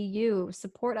happy, be you,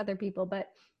 support other people. But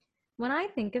when I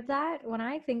think of that, when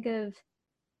I think of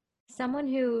someone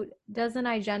who doesn't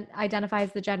identify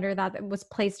as the gender that was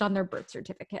placed on their birth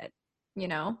certificate,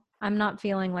 I'm not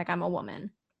feeling like I'm a woman.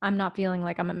 I'm not feeling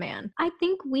like I'm a man. I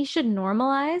think we should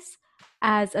normalize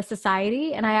as a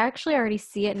society, and I actually already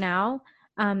see it now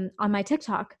on my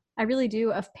TikTok. I really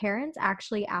do, of parents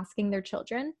actually asking their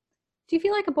children, do you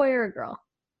feel like a boy or a girl?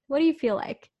 What do you feel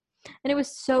like? And it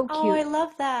was so cute. Oh, I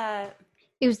love that.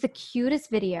 It was the cutest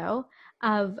video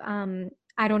of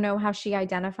I don't know how she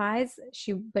identifies.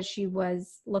 But she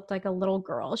looked like a little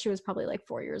girl. She was probably like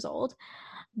 4 years old.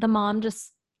 The mom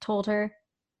just told her,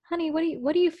 honey,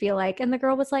 what do you feel like? And the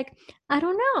girl was like, I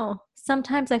don't know.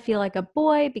 Sometimes I feel like a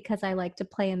boy because I like to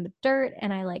play in the dirt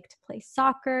and I like to play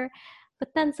soccer.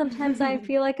 But then sometimes I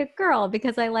feel like a girl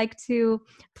because I like to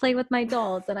play with my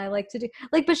dolls and I like to do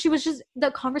like, but she was just, the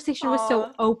conversation was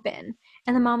so open.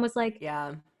 And the mom was like,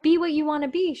 yeah, be what you want to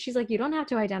be. She's like, you don't have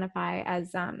to identify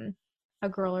as a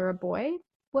girl or a boy.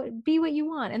 Be what you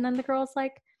want. And then the girl's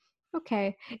like,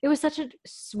 okay. It was such a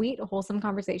sweet, wholesome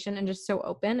conversation and just so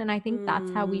open. And I think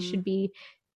that's how we should be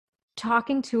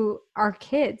talking to our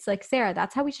kids. Like Sarah,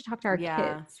 that's how we should talk to our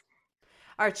kids.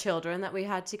 Our children that we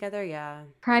had together, yeah.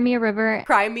 Crimea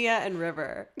and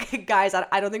River. Guys,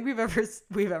 I don't think we've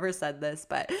ever said this,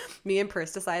 but me and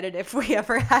Purse decided if we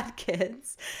ever had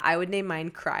kids, I would name mine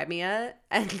Crimea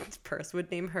and Purse would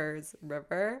name hers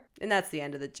River. And that's the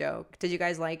end of the joke. Did you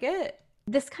guys like it?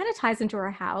 This kind of ties into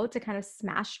our how to kind of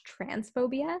smash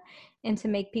transphobia and to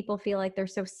make people feel like they're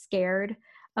so scared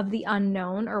of the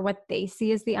unknown or what they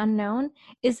see as the unknown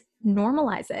is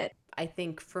normalize it. I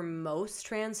think for most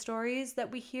trans stories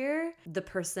that we hear, the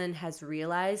person has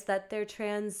realized that they're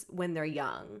trans when they're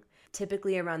young,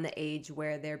 typically around the age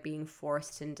where they're being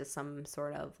forced into some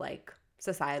sort of like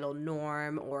societal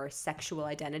norm or sexual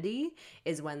identity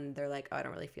is when they're like, oh, I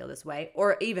don't really feel this way,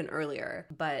 or even earlier.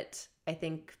 But I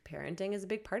think parenting is a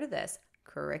big part of this.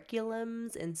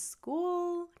 Curriculums in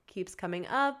school keeps coming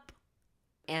up.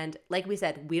 And like we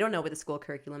said, we don't know what the school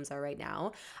curriculums are right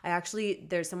now.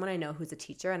 There's someone I know who's a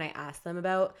teacher and I asked them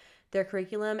about their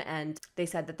curriculum and they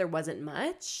said that there wasn't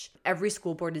much. Every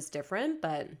school board is different,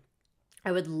 but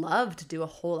I would love to do a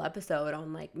whole episode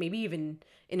on like maybe even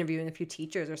interviewing a few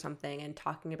teachers or something and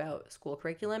talking about school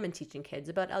curriculum and teaching kids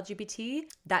about LGBT.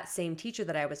 That same teacher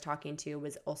that I was talking to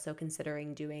was also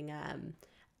considering doing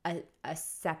a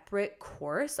separate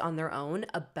course on their own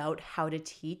about how to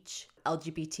teach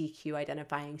LGBTQ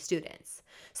identifying students.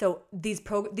 So these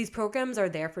programs are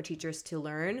there for teachers to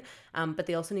learn, but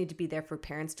they also need to be there for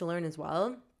parents to learn as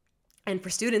well, and for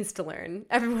students to learn.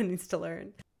 Everyone needs to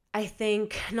learn. I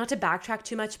think, not to backtrack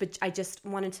too much, but I just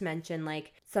wanted to mention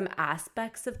like some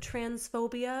aspects of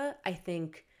transphobia. I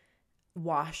think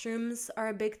washrooms are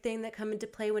a big thing that come into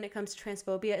play when it comes to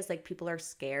transphobia. Is like people are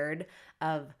scared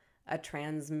of a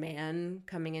trans man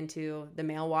coming into the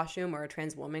male washroom or a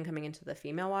trans woman coming into the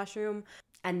female washroom.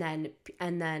 And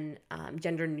then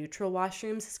gender neutral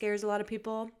washrooms scares a lot of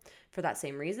people for that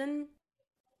same reason.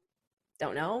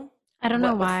 Don't know I don't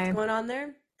know what's why. going on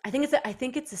there. I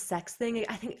think it's a sex thing.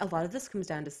 I think a lot of this comes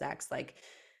down to sex. Like,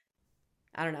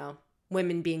 I don't know,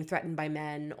 women being threatened by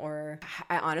men, or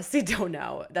I honestly don't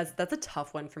know. That's a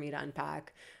tough one for me to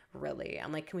unpack, really.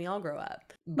 I'm like, can we all grow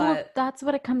up? Well, But that's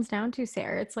what it comes down to,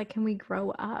 Sarah. It's like, can we grow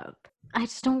up? I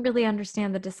just don't really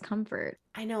understand the discomfort.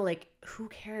 I know, like, who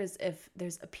cares if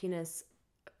there's a penis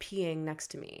peeing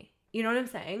next to me? You know what I'm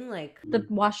saying? Like, The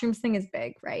washrooms thing is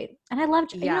big, right? And I love,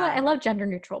 you know what? I yeah. love gender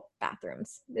neutral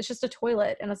bathrooms. It's just a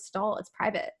toilet and a stall. It's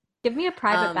private. Give me a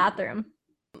private Um, bathroom.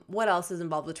 what else is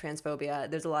involved with transphobia?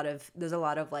 There's a lot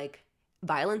of like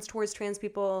violence towards trans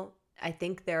people. I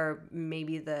think they're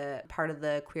maybe the part of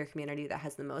the queer community that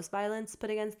has the most violence put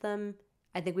against them.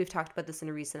 I think we've talked about this in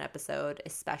a recent episode,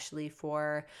 especially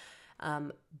for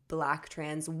Black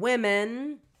trans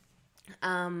women.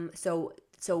 So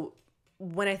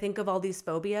when I think of all these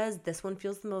phobias, this one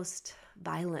feels the most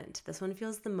violent. This one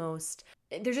feels the most.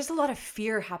 There's just a lot of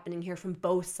fear happening here from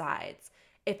both sides.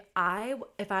 If I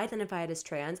identified as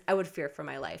trans, I would fear for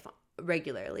my life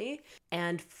regularly,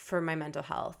 and for my mental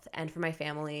health, and for my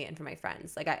family, and for my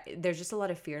friends. There's just a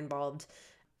lot of fear involved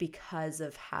because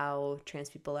of how trans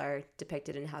people are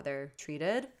depicted and how they're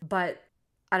treated. But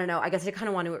I don't know. I guess I kind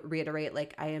of want to reiterate,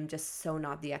 like, I am just so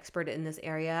not the expert in this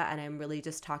area, and I'm really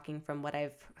just talking from what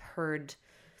I've heard,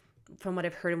 and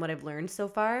what I've learned so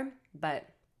far. But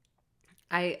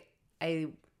I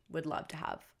would love to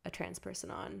have a trans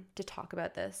person on to talk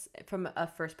about this from a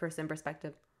first person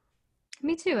perspective.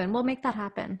 Me too. And we'll make that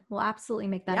happen. We'll absolutely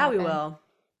make that Yeah, we happen. will.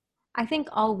 I think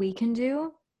all we can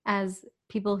do as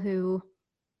people who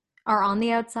are on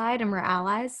the outside and we're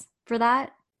allies for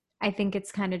that, I think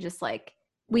it's kind of just like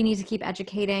we need to keep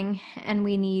educating and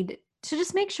we need to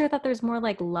just make sure that there's more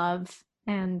like love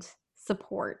and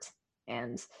support.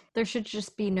 And there should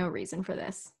just be no reason for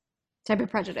this type of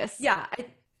prejudice. Yeah,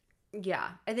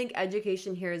 I think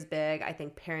education here is big. I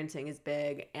think parenting is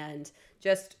big, and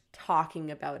just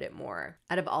talking about it more.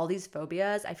 Out of all these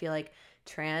phobias, I feel like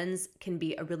trans can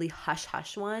be a really hush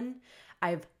hush one.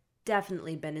 I've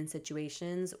definitely been in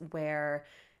situations where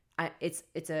it's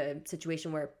a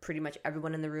situation where pretty much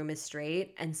everyone in the room is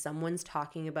straight, and someone's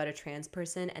talking about a trans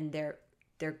person, and they're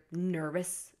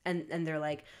nervous, and they're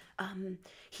like,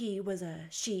 he was a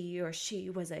she, or she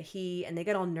was a he, and they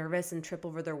get all nervous and trip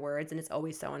over their words, and it's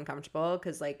always so uncomfortable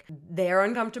because like they're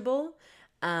uncomfortable.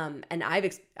 And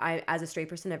I as a straight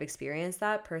person, I've experienced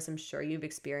that. Purse, I'm sure you've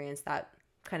experienced that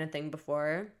kind of thing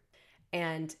before,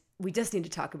 and we just need to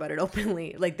talk about it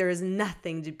openly. Like, there is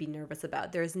nothing to be nervous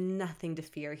about. There is nothing to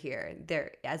fear here.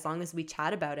 There, as long as we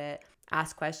chat about it,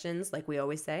 ask questions, like we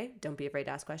always say, don't be afraid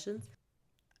to ask questions.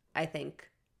 I think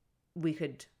we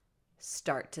could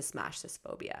start to smash this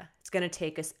phobia. It's going to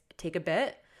take a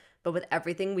bit, but with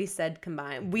everything we said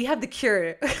combined, we have the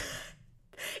cure.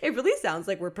 It really sounds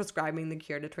like we're prescribing the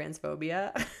cure to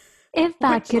transphobia. If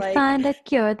I Which, could like, find a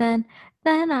cure, then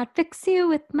I'd fix you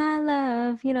with my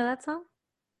love. You know that song?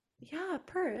 yeah,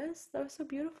 Paris, that was so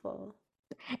beautiful.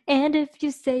 And if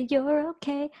you say you're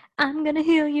okay, I'm gonna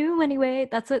heal you anyway.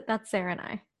 That's Sarah and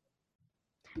I.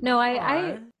 No,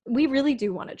 Aw. we really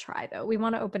do want to try though. We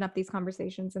want to open up these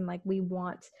conversations and like we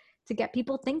want to get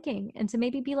people thinking and to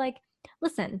maybe be like,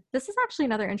 listen, this is actually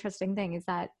another interesting thing is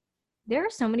that there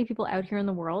are so many people out here in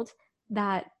the world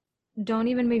that don't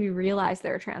even maybe realize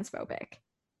they're transphobic.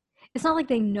 It's not like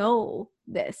they know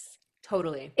this.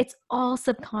 Totally. It's all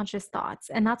subconscious thoughts.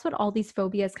 And that's what all these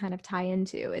phobias kind of tie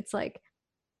into. It's like,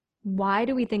 why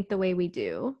do we think the way we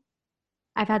do?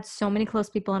 I've had so many close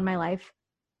people in my life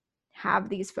have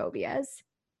these phobias.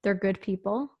 They're good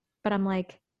people, but I'm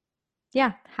like,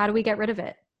 yeah, how do we get rid of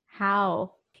it?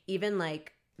 How? Even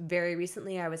like very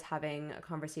recently, I was having a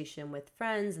conversation with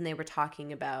friends, and they were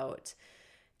talking about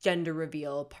gender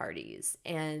reveal parties.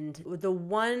 And the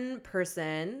one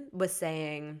person was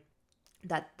saying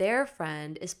that their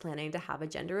friend is planning to have a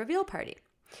gender reveal party.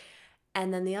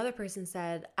 And then the other person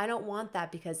said, I don't want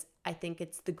that because I think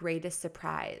it's the greatest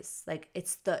surprise. Like,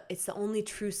 it's the only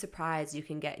true surprise you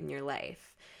can get in your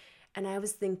life. And I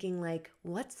was thinking, like,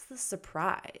 what's the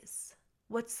surprise?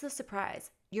 What's the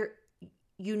surprise? You're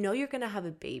going to have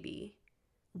a baby.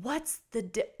 What's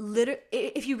the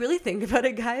if you really think about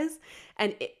it, guys,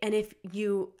 and if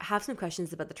you have some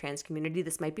questions about the trans community,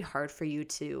 this might be hard for you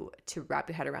to wrap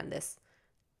your head around this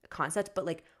concept, but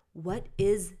like, what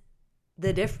is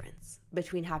the difference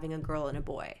between having a girl and a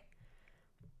boy?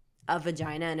 a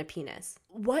vagina and a penis.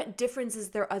 What difference is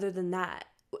there other than that?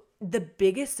 The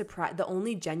biggest surprise, the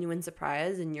only genuine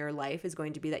surprise in your life is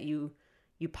going to be that you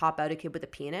pop out a kid with a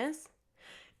penis.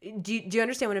 Do you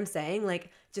understand what I'm saying? Like,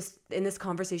 just in this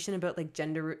conversation about like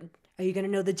gender, are you going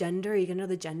to know the gender? Are you going to know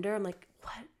the gender? I'm like,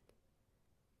 what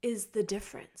is the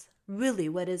difference? Really,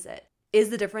 what is it? Is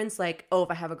the difference like, oh, if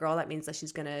I have a girl, that means that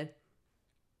she's going to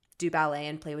do ballet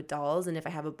and play with dolls, and if I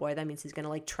have a boy, that means he's going to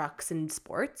like trucks and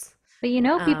sports? But you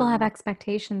know, people have Um,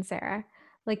 expectations, Sarah.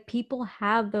 Like people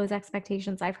have those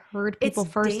expectations. I've heard it's people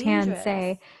firsthand dangerous.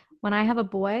 say, when I have a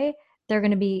boy, they're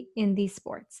going to be in these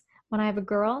sports. When I have a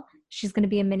girl, she's going to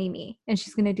be a mini me and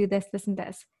she's going to do this, this, and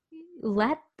this.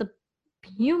 Let the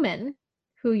human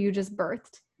who you just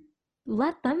birthed,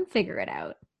 let them figure it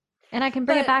out. And I can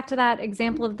bring it But back to that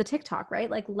example of the TikTok, right?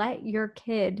 Like let your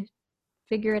kid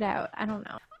figure it out. I don't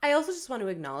know. I also just want to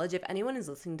acknowledge, if anyone is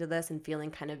listening to this and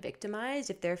feeling kind of victimized,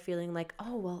 if they're feeling like,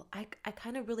 oh, well, I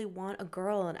kind of really want a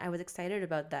girl and I was excited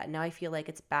about that. Now I feel like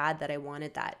it's bad that I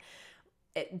wanted that.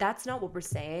 That's not what we're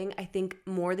saying. I think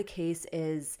more the case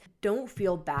is, don't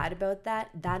feel bad about that.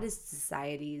 That is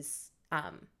society's,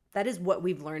 that is what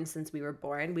we've learned since we were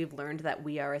born. We've learned that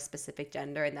we are a specific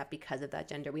gender and that because of that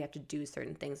gender, we have to do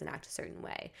certain things and act a certain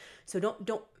way. So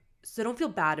don't feel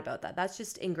bad about that. That's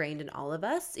just ingrained in all of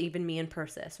us, even me and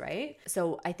Persis, right?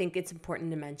 So I think it's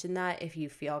important to mention that if you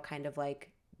feel kind of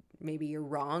like maybe you're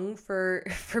wrong for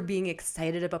for being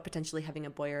excited about potentially having a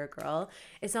boy or a girl,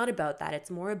 it's not about that.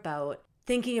 It's more about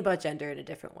thinking about gender in a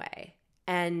different way.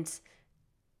 And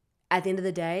at the end of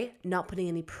the day, not putting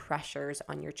any pressures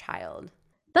on your child.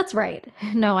 That's right.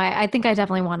 No, I think I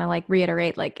definitely want to like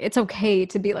reiterate, like it's okay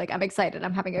to be like, I'm excited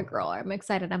I'm having a girl, or I'm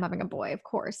excited I'm having a boy, of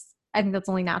course. I think that's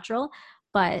only natural.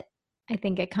 But I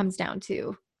think it comes down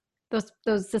to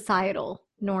those societal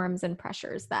norms and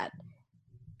pressures that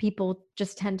people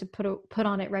just tend to put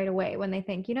on it right away when they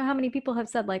think, you know how many people have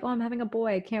said like, oh, I'm having a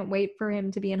boy, I can't wait for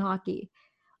him to be in hockey.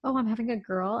 Oh, I'm having a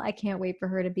girl, I can't wait for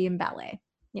her to be in ballet,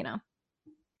 you know.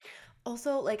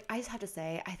 Also, like, I just have to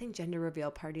say, I think gender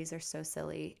reveal parties are so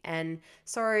silly. And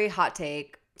sorry, hot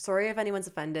take. Sorry if anyone's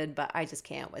offended, but I just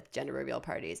can't with gender reveal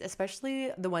parties,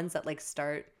 especially the ones that like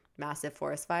start massive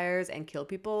forest fires and kill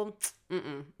people.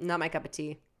 Mm-mm, not my cup of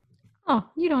tea. Oh,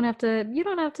 you don't have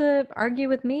to argue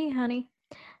with me, honey.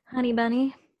 Honey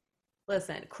bunny.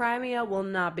 Listen, Crimea will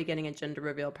not be getting a gender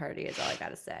reveal party, is all I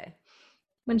gotta say.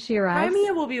 When she arrives.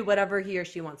 Crimea will be whatever he or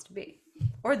she wants to be.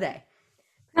 Or they.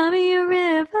 Cry me a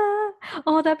river.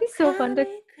 Oh, that'd be so fun to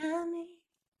Crimea, Crimea.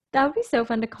 that would be so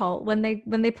fun to call when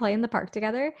they play in the park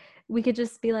together. We could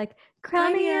just be like,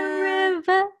 Cry me a Crimea.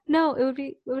 river. No,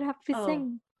 it would have to be Oh,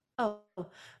 sing. oh.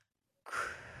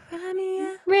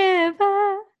 Crimea,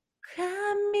 River,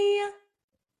 Crimea,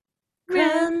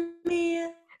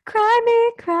 river,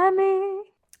 Crimea. cry me.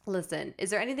 Listen, is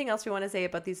there anything else we want to say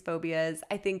about these phobias?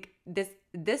 I think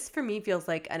this for me feels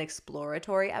like an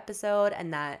exploratory episode,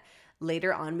 and that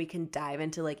later on we can dive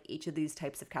into like each of these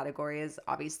types of categories,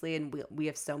 obviously, and we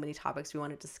have so many topics we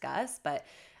want to discuss, but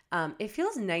it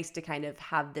feels nice to kind of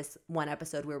have this one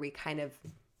episode where we kind of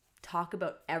talk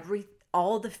about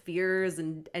all the fears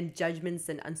and judgments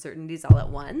and uncertainties all at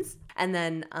once, and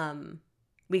then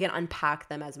we can unpack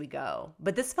them as we go.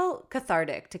 But this felt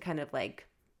cathartic to kind of like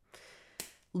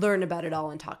learn about it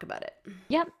all and talk about it.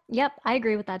 Yep, I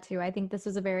agree with that too. I think this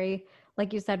was a very,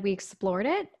 like you said, we explored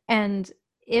it. And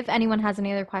if anyone has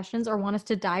any other questions or want us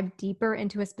to dive deeper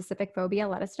into a specific phobia,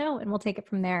 let us know and we'll take it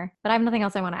from there. But I have nothing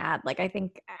else I want to add. Like I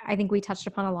think we touched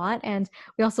upon a lot, and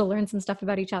we also learned some stuff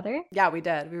about each other. Yeah, we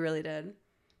did. We really did.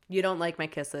 You don't like my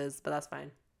kisses, but that's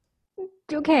fine.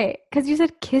 Okay, because you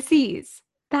said kissies.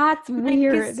 That's My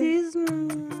weird. kisses.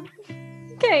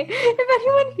 Okay, if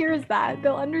anyone hears that,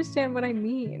 they'll understand what I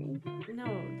mean. No,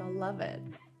 they'll love it.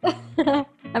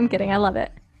 I'm kidding. I love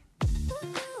it.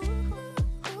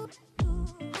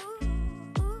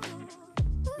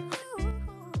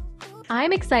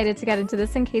 I'm excited to get into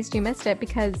this in case you missed it,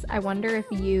 because I wonder if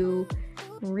you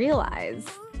realize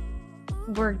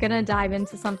we're gonna dive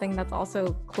into something that's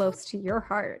also close to your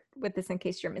heart with this in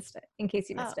case in case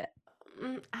you Oh, missed it.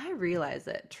 I realize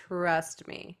it. Trust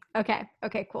me. Okay,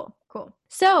 cool.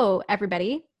 So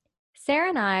everybody, Sarah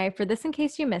and I, for this in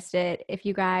case you missed it, if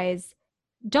you guys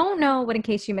don't know what in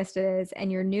case you missed it is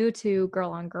and you're new to Girl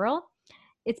on Girl,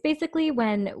 it's basically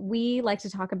when we like to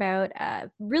talk about a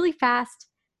really fast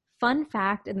fun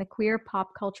fact in the queer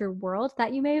pop culture world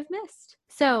that you may have missed.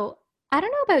 So I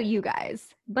don't know about you guys,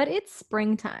 but it's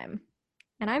springtime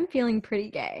and I'm feeling pretty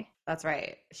gay. That's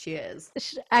right. She is.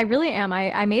 I really am.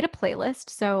 I made a playlist.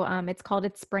 So it's called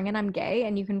It's Spring and I'm Gay,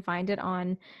 and you can find it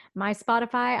on my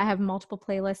Spotify. I have multiple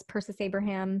playlists, Persis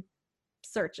Abraham,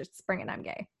 search It's Spring and I'm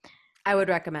Gay. I would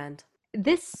recommend.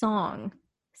 This song,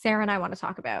 Sarah and I want to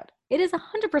talk about. It is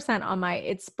 100% on my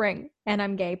It's Spring and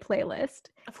I'm Gay playlist.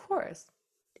 Of course.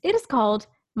 It is called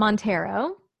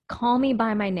Montero, Call Me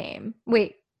By My Name.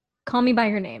 Wait, Call Me By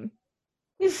Your Name.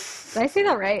 Did I say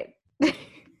that right?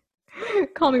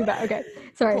 Call Me By, okay,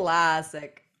 sorry.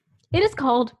 Classic. It is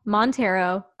called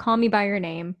Montero, Call Me By Your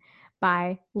Name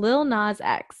by Lil Nas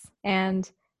X. And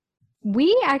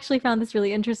we actually found this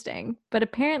really interesting, but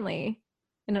apparently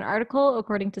in an article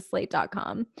according to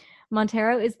Slate.com,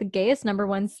 Montero is the gayest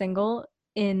 #1 single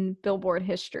in Billboard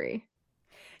history.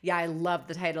 Yeah, I love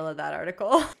the title of that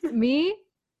article. Me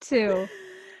too.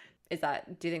 Do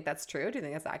you think that's true? Do you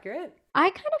think that's accurate? I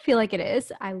kind of feel like it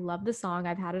is. I love the song.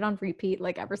 I've had it on repeat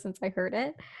like ever since I heard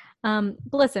it. But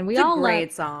listen, It's a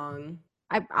great song.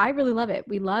 I really love it.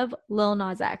 We love Lil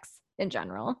Nas X in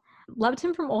general. Loved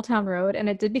him from Old Town Road, and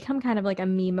it did become kind of like a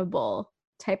memeable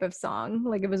type of song.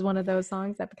 Like it was one of those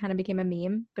songs that kind of became a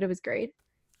meme, but it was great.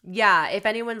 Yeah, if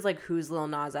anyone's like, who's Lil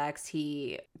Nas X,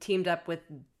 he teamed up with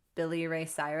Billy Ray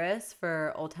Cyrus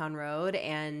for Old Town Road.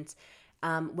 And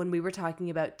when we were talking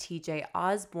about TJ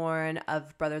Osborne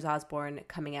of Brothers Osborne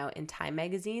coming out in Time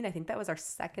Magazine, I think that was our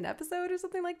 2nd episode or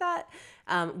something like that,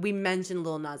 we mentioned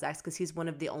Lil Nas X because he's one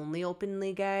of the only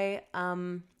openly gay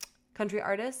country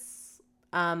artists.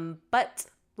 But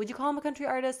would you call him a country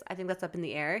artist? I think that's up in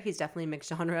the air. He's definitely mixed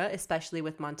genre, especially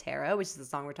with Montero, which is the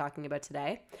song we're talking about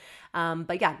today.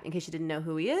 But yeah, in case you didn't know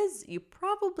who he is, you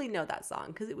probably know that song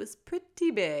because it was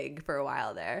pretty big for a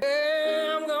while there.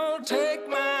 Yeah, I'm gonna take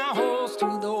my horse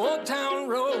through the Old Town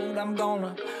Road. I'm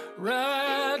gonna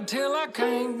ride till I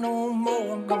can't no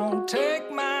more. I'm gonna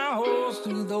take my horse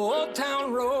through the Old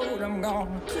Town Road. I'm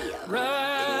gonna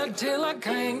ride till I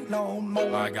can't no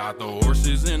more. I got the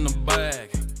horses in the bag.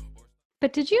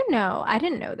 But did you know, I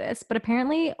didn't know this, but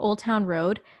apparently Old Town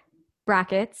Road,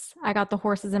 brackets, I got the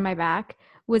horses in my back,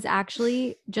 was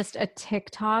actually just a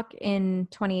TikTok in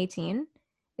 2018.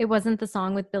 It wasn't the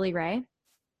song with Billy Ray.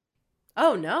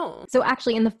 Oh, no. So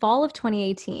actually in the fall of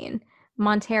 2018,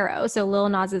 Montero, so Lil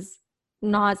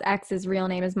Nas X's real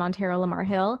name is Montero Lamar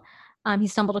Hill, he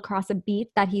stumbled across a beat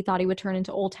that he thought he would turn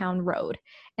into Old Town Road.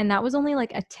 And that was only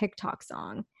like a TikTok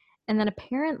song. And then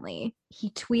apparently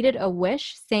he tweeted a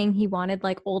wish saying he wanted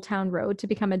like Old Town Road to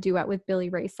become a duet with Billy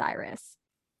Ray Cyrus.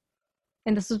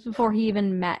 And this was before he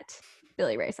even met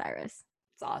Billy Ray Cyrus.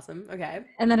 It's awesome. Okay.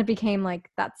 And then it became like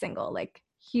that single, like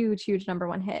huge, huge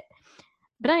 #1 hit.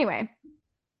 But anyway,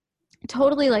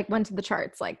 totally like went to the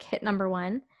charts, like hit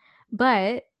 #1.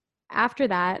 But after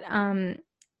that,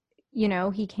 you know,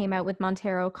 he came out with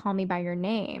Montero, Call Me By Your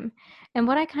Name. And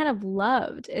what I kind of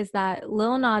loved is that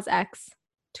Lil Nas X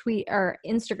tweet or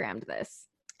Instagrammed this.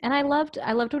 And I loved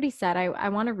what he said. I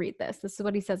want to read this. This is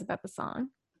what he says about the song.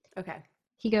 Okay.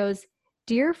 He goes,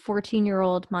 "Dear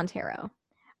 14-year-old Montero,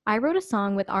 I wrote a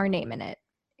song with our name in it.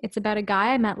 It's about a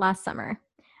guy I met last summer.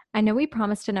 I know we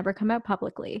promised to never come out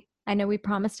publicly. I know we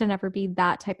promised to never be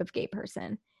that type of gay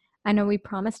person. I know we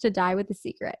promised to die with a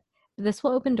secret. But this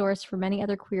will open doors for many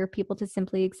other queer people to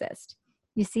simply exist.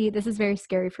 You see, this is very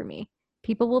scary for me.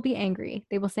 People will be angry.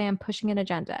 They will say I'm pushing an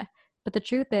agenda. But the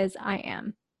truth is, I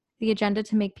am. The agenda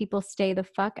to make people stay the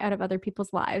fuck out of other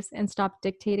people's lives and stop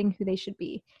dictating who they should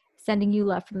be. Sending you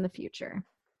love from the future.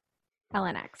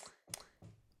 LNX."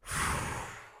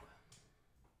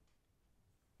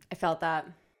 I felt that.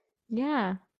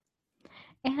 Yeah.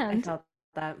 I And felt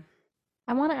that.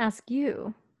 I want to ask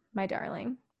you, my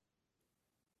darling,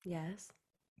 Yes.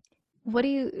 what do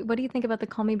you think about the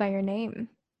Call Me By Your Name,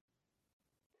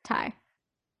 Ty?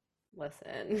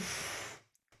 Listen.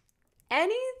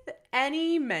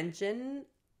 Any mention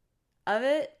of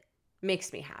it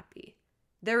makes me happy.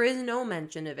 There is no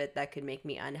mention of it that could make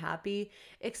me unhappy,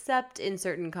 except in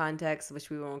certain contexts, which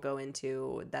we won't go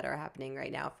into, that are happening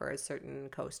right now for a certain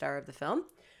co-star of the film.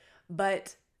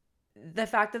 But the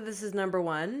fact that this is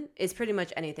 #1 is pretty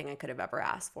much anything I could have ever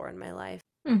asked for in my life.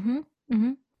 Mm-hmm.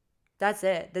 Mm-hmm. That's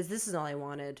it. This is all I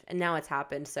wanted. And now it's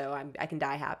happened, so I can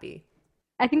die happy.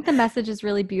 I think the message is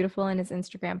really beautiful in his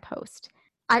Instagram post.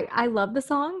 I love the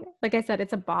song. Like I said,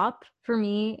 it's a bop. For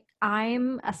me,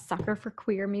 I'm a sucker for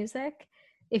queer music.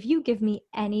 If you give me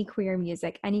any queer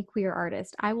music, any queer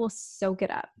artist, I will soak it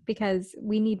up because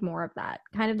we need more of that.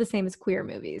 Kind of the same as queer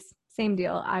movies. Same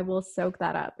deal. I will soak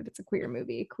that up if it's a queer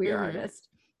movie, queer artist,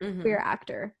 queer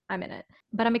actor. I'm in it.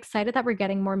 But I'm excited that we're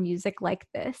getting more music like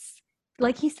this.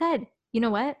 Like he said, you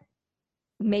know what?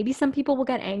 Maybe some people will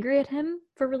get angry at him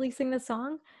for releasing the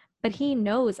song, but he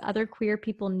knows other queer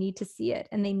people need to see it,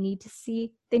 and they need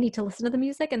to listen to the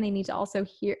music, and they need to also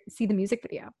see the music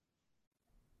video.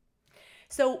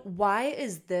 So why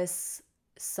is this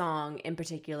song in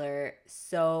particular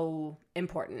so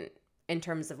important in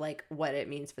terms of like what it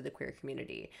means for the queer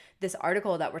community. This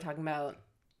article that we're talking about,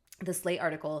 the Slate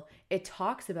article, it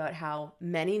talks about how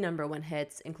many number one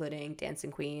hits, including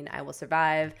Dancing Queen, I Will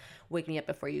Survive, Wake Me Up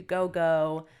Before You Go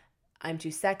Go, I'm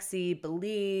Too Sexy,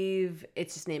 Believe,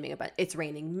 it's just naming a bunch, It's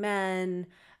Raining Men,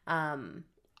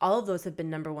 all of those have been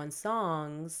number one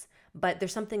songs, but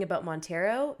there's something about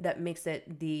Montero that makes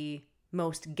it the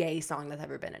most gay song that's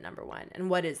ever been at number one. And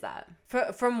what is that?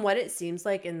 From what it seems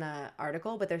like in the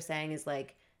article, what they're saying is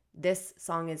like, this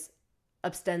song is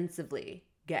ostensibly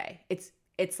gay. It's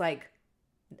like,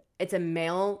 it's a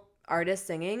male artist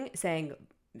singing, saying,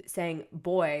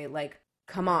 boy, like,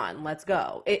 come on, let's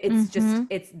go. It's just,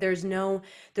 there's no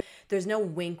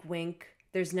wink, wink.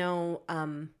 There's no,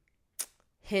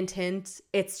 hint, hint.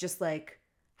 It's just like,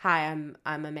 hi, I'm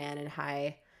a man, and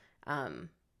hi,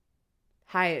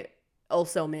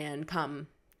 also man, come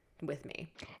with me.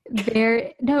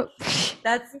 Those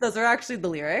are actually the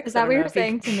lyrics. Is that what you're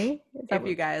saying to me? If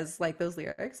you guys like those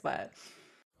lyrics, but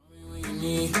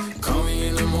call me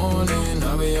in the morning,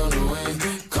 I'll be on the way.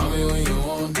 Call me when you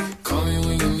want, call me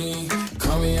when you need.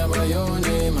 Call me out by your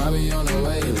name, I'll be on the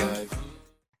way. Like,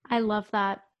 I love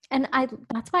that. And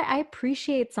that's why I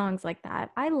appreciate songs like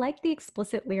that. I like the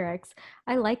explicit lyrics.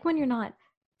 I like when you're not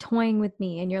toying with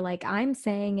me and you're like, I'm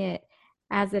saying it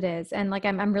as it is. And like,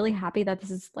 I'm really happy that this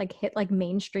is like hit like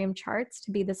mainstream charts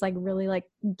to be this like really like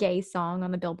gay song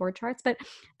on the Billboard charts. But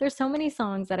there's so many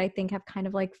songs that I think have kind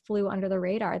of like flew under the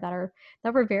radar that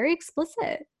were very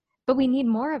explicit, but we need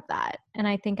more of that. And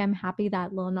I think I'm happy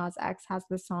that Lil Nas X has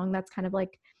this song that's kind of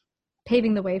like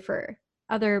paving the way for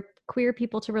other queer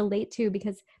people to relate to,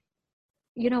 because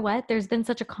you know what? There's been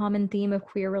such a common theme of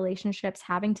queer relationships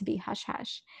having to be hush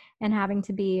hush and having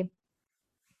to be,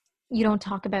 you don't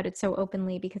talk about it so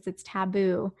openly because it's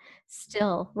taboo.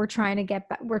 Still, we're trying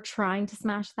to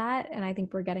smash that. And I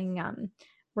think we're getting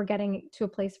to a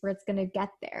place where it's going to get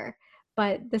there.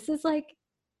 But this is like,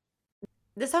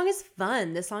 this song is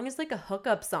fun. This song is like a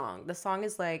hookup song. The song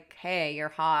is like, hey, you're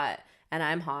hot and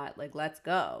I'm hot, like, let's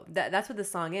go. That's what the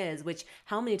song is, which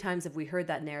how many times have we heard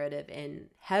that narrative in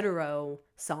hetero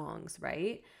songs,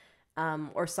 right?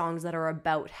 Or songs that are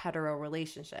about hetero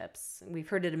relationships. We've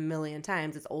heard it a million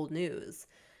times. It's old news.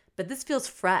 But this feels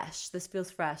fresh. This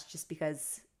feels fresh just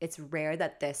because it's rare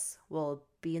that this will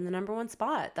be in the number one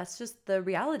spot. That's just the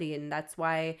reality, and that's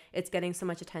why it's getting so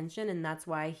much attention, and that's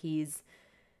why he's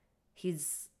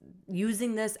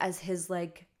using this as his,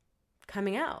 like,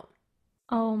 coming out.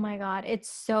 oh my God, it's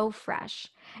so fresh.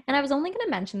 And I was only going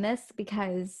to mention this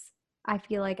because I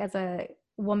feel like as a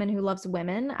woman who loves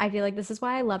women, I feel like this is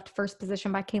why I loved First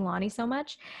Position by Kehlani so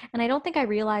much. And I don't think I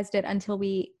realized it until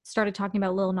we started talking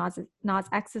about Lil Nas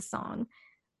X's song,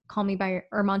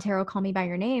 Montero, Call Me By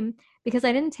Your Name, because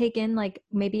I didn't take in, like,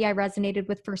 maybe I resonated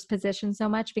with First Position so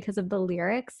much because of the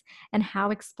lyrics and how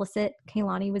explicit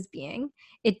Kehlani was being.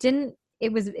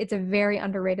 It's a very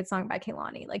underrated song by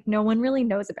Kehlani. Like, no one really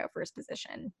knows about First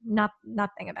Position.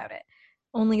 Nothing about it.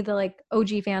 Only the like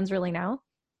OG fans really know.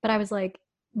 But I was like,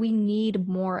 we need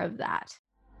more of that.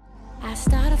 I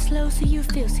start off slow so you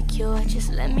feel secure.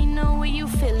 Just let me know where you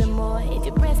feeling more. If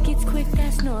your breath gets quick,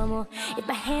 that's normal. If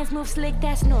my hands move slick,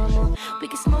 that's normal. We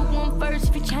can smoke one first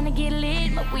if you're trying to get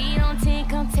lit. But we on 10,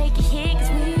 come take a hit.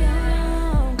 Cause we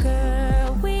on,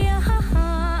 girl, we on.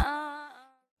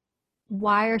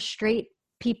 Why are straight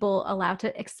people allowed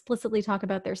to explicitly talk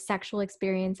about their sexual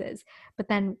experiences, but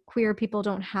then queer people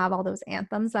don't have all those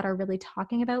anthems that are really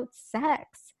talking about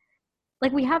sex?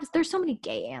 Like, there's so many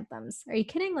gay anthems. Are you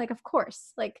kidding? Like, of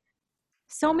course, like,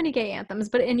 so many gay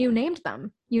anthems, and you named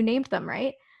them,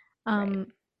 right? Right.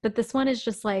 But this one is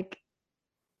just like,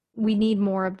 we need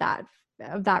more of that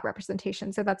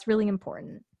representation. So that's really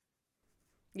important.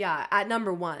 Yeah, at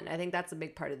number one, I think that's a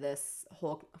big part of this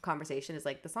whole conversation is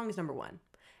like the song is number one,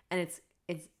 and it's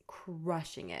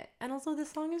crushing it. And also,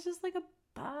 this song is just like a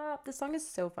bop. This song is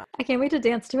so fun. I can't wait to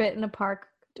dance to it in a park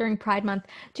during Pride Month.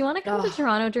 Do you want to come to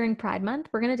Toronto during Pride Month?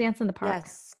 We're gonna dance in the park.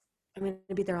 Yes, I'm gonna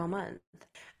be there all month.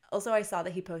 Also, I saw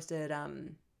that he posted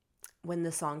when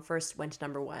the song first went to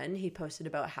number one, he posted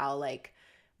about how, like,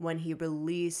 when he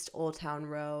released Old Town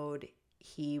Road,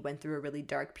 he went through a really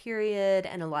dark period,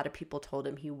 and a lot of people told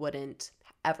him he wouldn't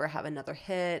ever have another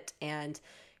hit, and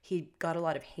he got a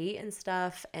lot of hate and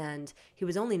stuff, and he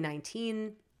was only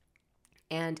 19,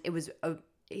 and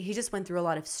he just went through a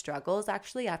lot of struggles,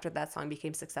 actually, after that song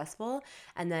became successful,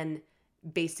 and then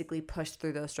basically pushed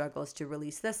through those struggles to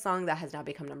release this song that has now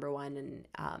become number one, and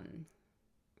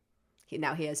he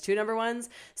has two number ones.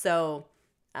 So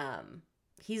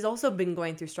he's also been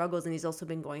going through struggles, and he's also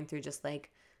been going through just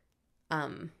like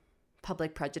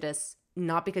public prejudice,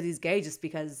 not because he's gay, just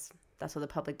because that's what the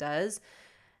public does,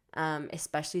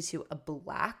 especially to a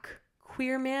Black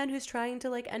queer man who's trying to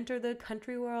like enter the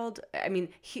country world. I mean,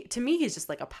 to me, he's just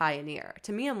like a pioneer.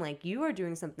 To me, I'm like, you are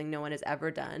doing something no one has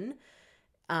ever done.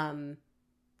 And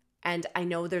I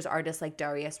know there's artists like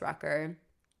Darius Rucker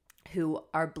who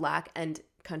are Black and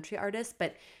country artists,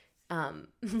 but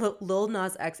Lil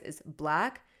Nas X is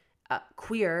Black,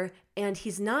 queer, and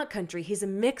he's not country. He's a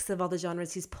mix of all the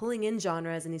genres. He's pulling in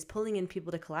genres and he's pulling in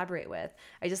people to collaborate with.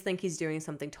 I just think he's doing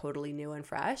something totally new and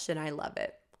fresh, and I love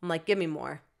it. I'm like, give me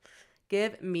more.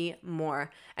 Give me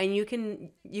more. And you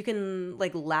can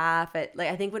like laugh at, like,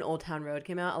 I think when Old Town Road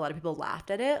came out, a lot of people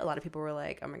laughed at it. A lot of people were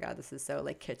like, oh my God, this is so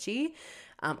like kitschy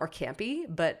or campy.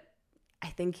 But I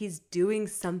think he's doing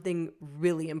something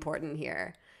really important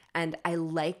here. And I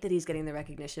like that he's getting the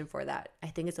recognition for that. I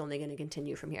think it's only going to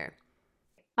continue from here.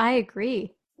 I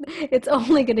agree. It's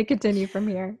only going to continue from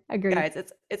here. Agreed.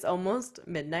 Guys, it's almost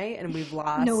midnight and we've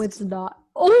lost. No, it's not.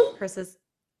 Oh, Chris's.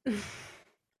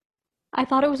 I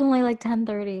thought it was only like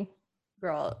 10:30.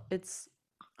 Girl, it's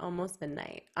almost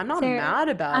midnight. I'm not Sarah, mad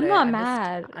about it. I'm not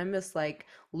mad. I'm just like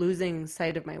losing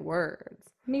sight of my words.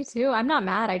 Me too. I'm not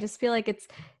mad. I just feel like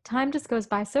time just goes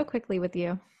by so quickly with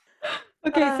you.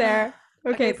 Okay, Sarah.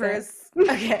 Okay, Sarah.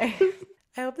 Okay.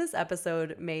 I hope this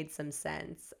episode made some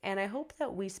sense, and I hope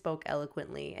that we spoke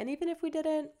eloquently. And even if we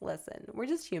didn't, listen, we're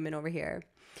just human over here.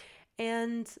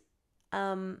 And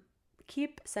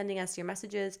keep sending us your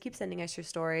messages. Keep sending us your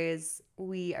stories.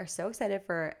 We are so excited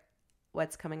for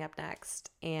what's coming up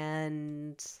next.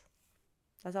 And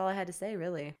that's all I had to say,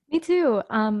 really. Me too.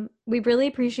 We really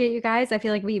appreciate you guys. I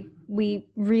feel like we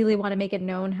really want to make it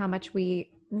known how much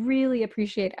we really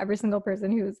appreciate every single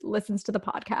person who listens to the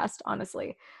podcast.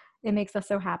 Honestly, it makes us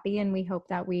so happy, and we hope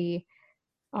that we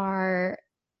are,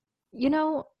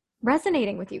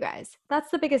 resonating with you guys.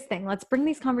 That's the biggest thing. Let's bring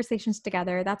these conversations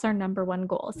together. That's our number one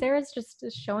goal. Sarah's just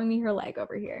showing me her leg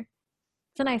over here.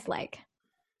 It's a nice leg.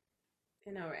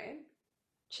 I know, right?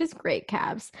 She has great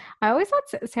calves. I always thought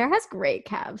Sarah has great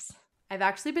calves. I've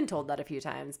actually been told that a few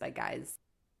times by guys.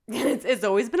 It's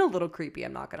always been a little creepy,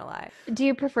 I'm not going to lie. Do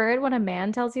you prefer it when a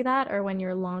man tells you that, or when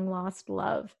your long-lost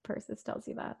love, Persis, tells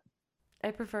you that? I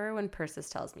prefer when Persis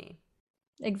tells me.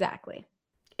 Exactly.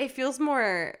 It feels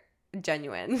more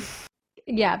genuine.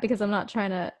 Yeah, because I'm not trying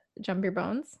to jump your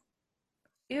bones.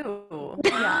 Ew.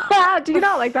 Yeah. Do you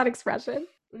not like that expression?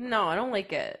 No, I don't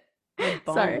like it. Like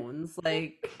bones.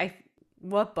 Sorry. Like,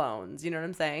 what bones? You know what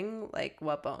I'm saying? Like,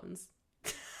 what bones?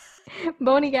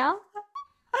 Bony gal?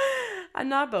 I'm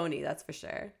not bony, that's for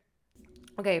sure.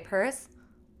 Okay, Purse,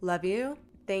 love you.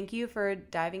 Thank you for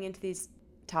diving into these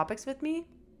topics with me.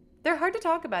 They're hard to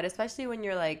talk about, especially when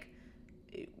you're like,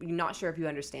 you're not sure if you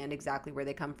understand exactly where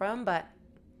they come from, but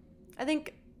I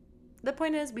think the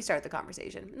point is we start the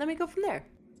conversation and then we go from there.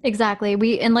 Exactly.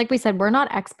 Like we said, we're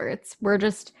not experts. We're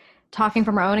just talking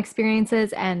from our own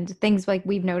experiences and things like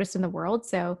we've noticed in the world.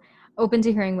 So open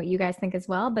to hearing what you guys think as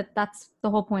well. But that's the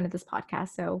whole point of this podcast.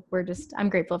 So I'm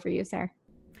grateful for you, Sarah.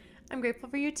 I'm grateful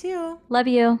for you too. Love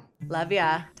you. Love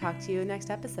ya. Talk to you next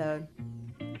episode.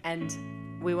 And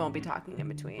we won't be talking in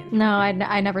between. No,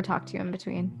 I never talk to you in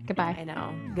between. Goodbye. I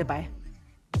know. Goodbye.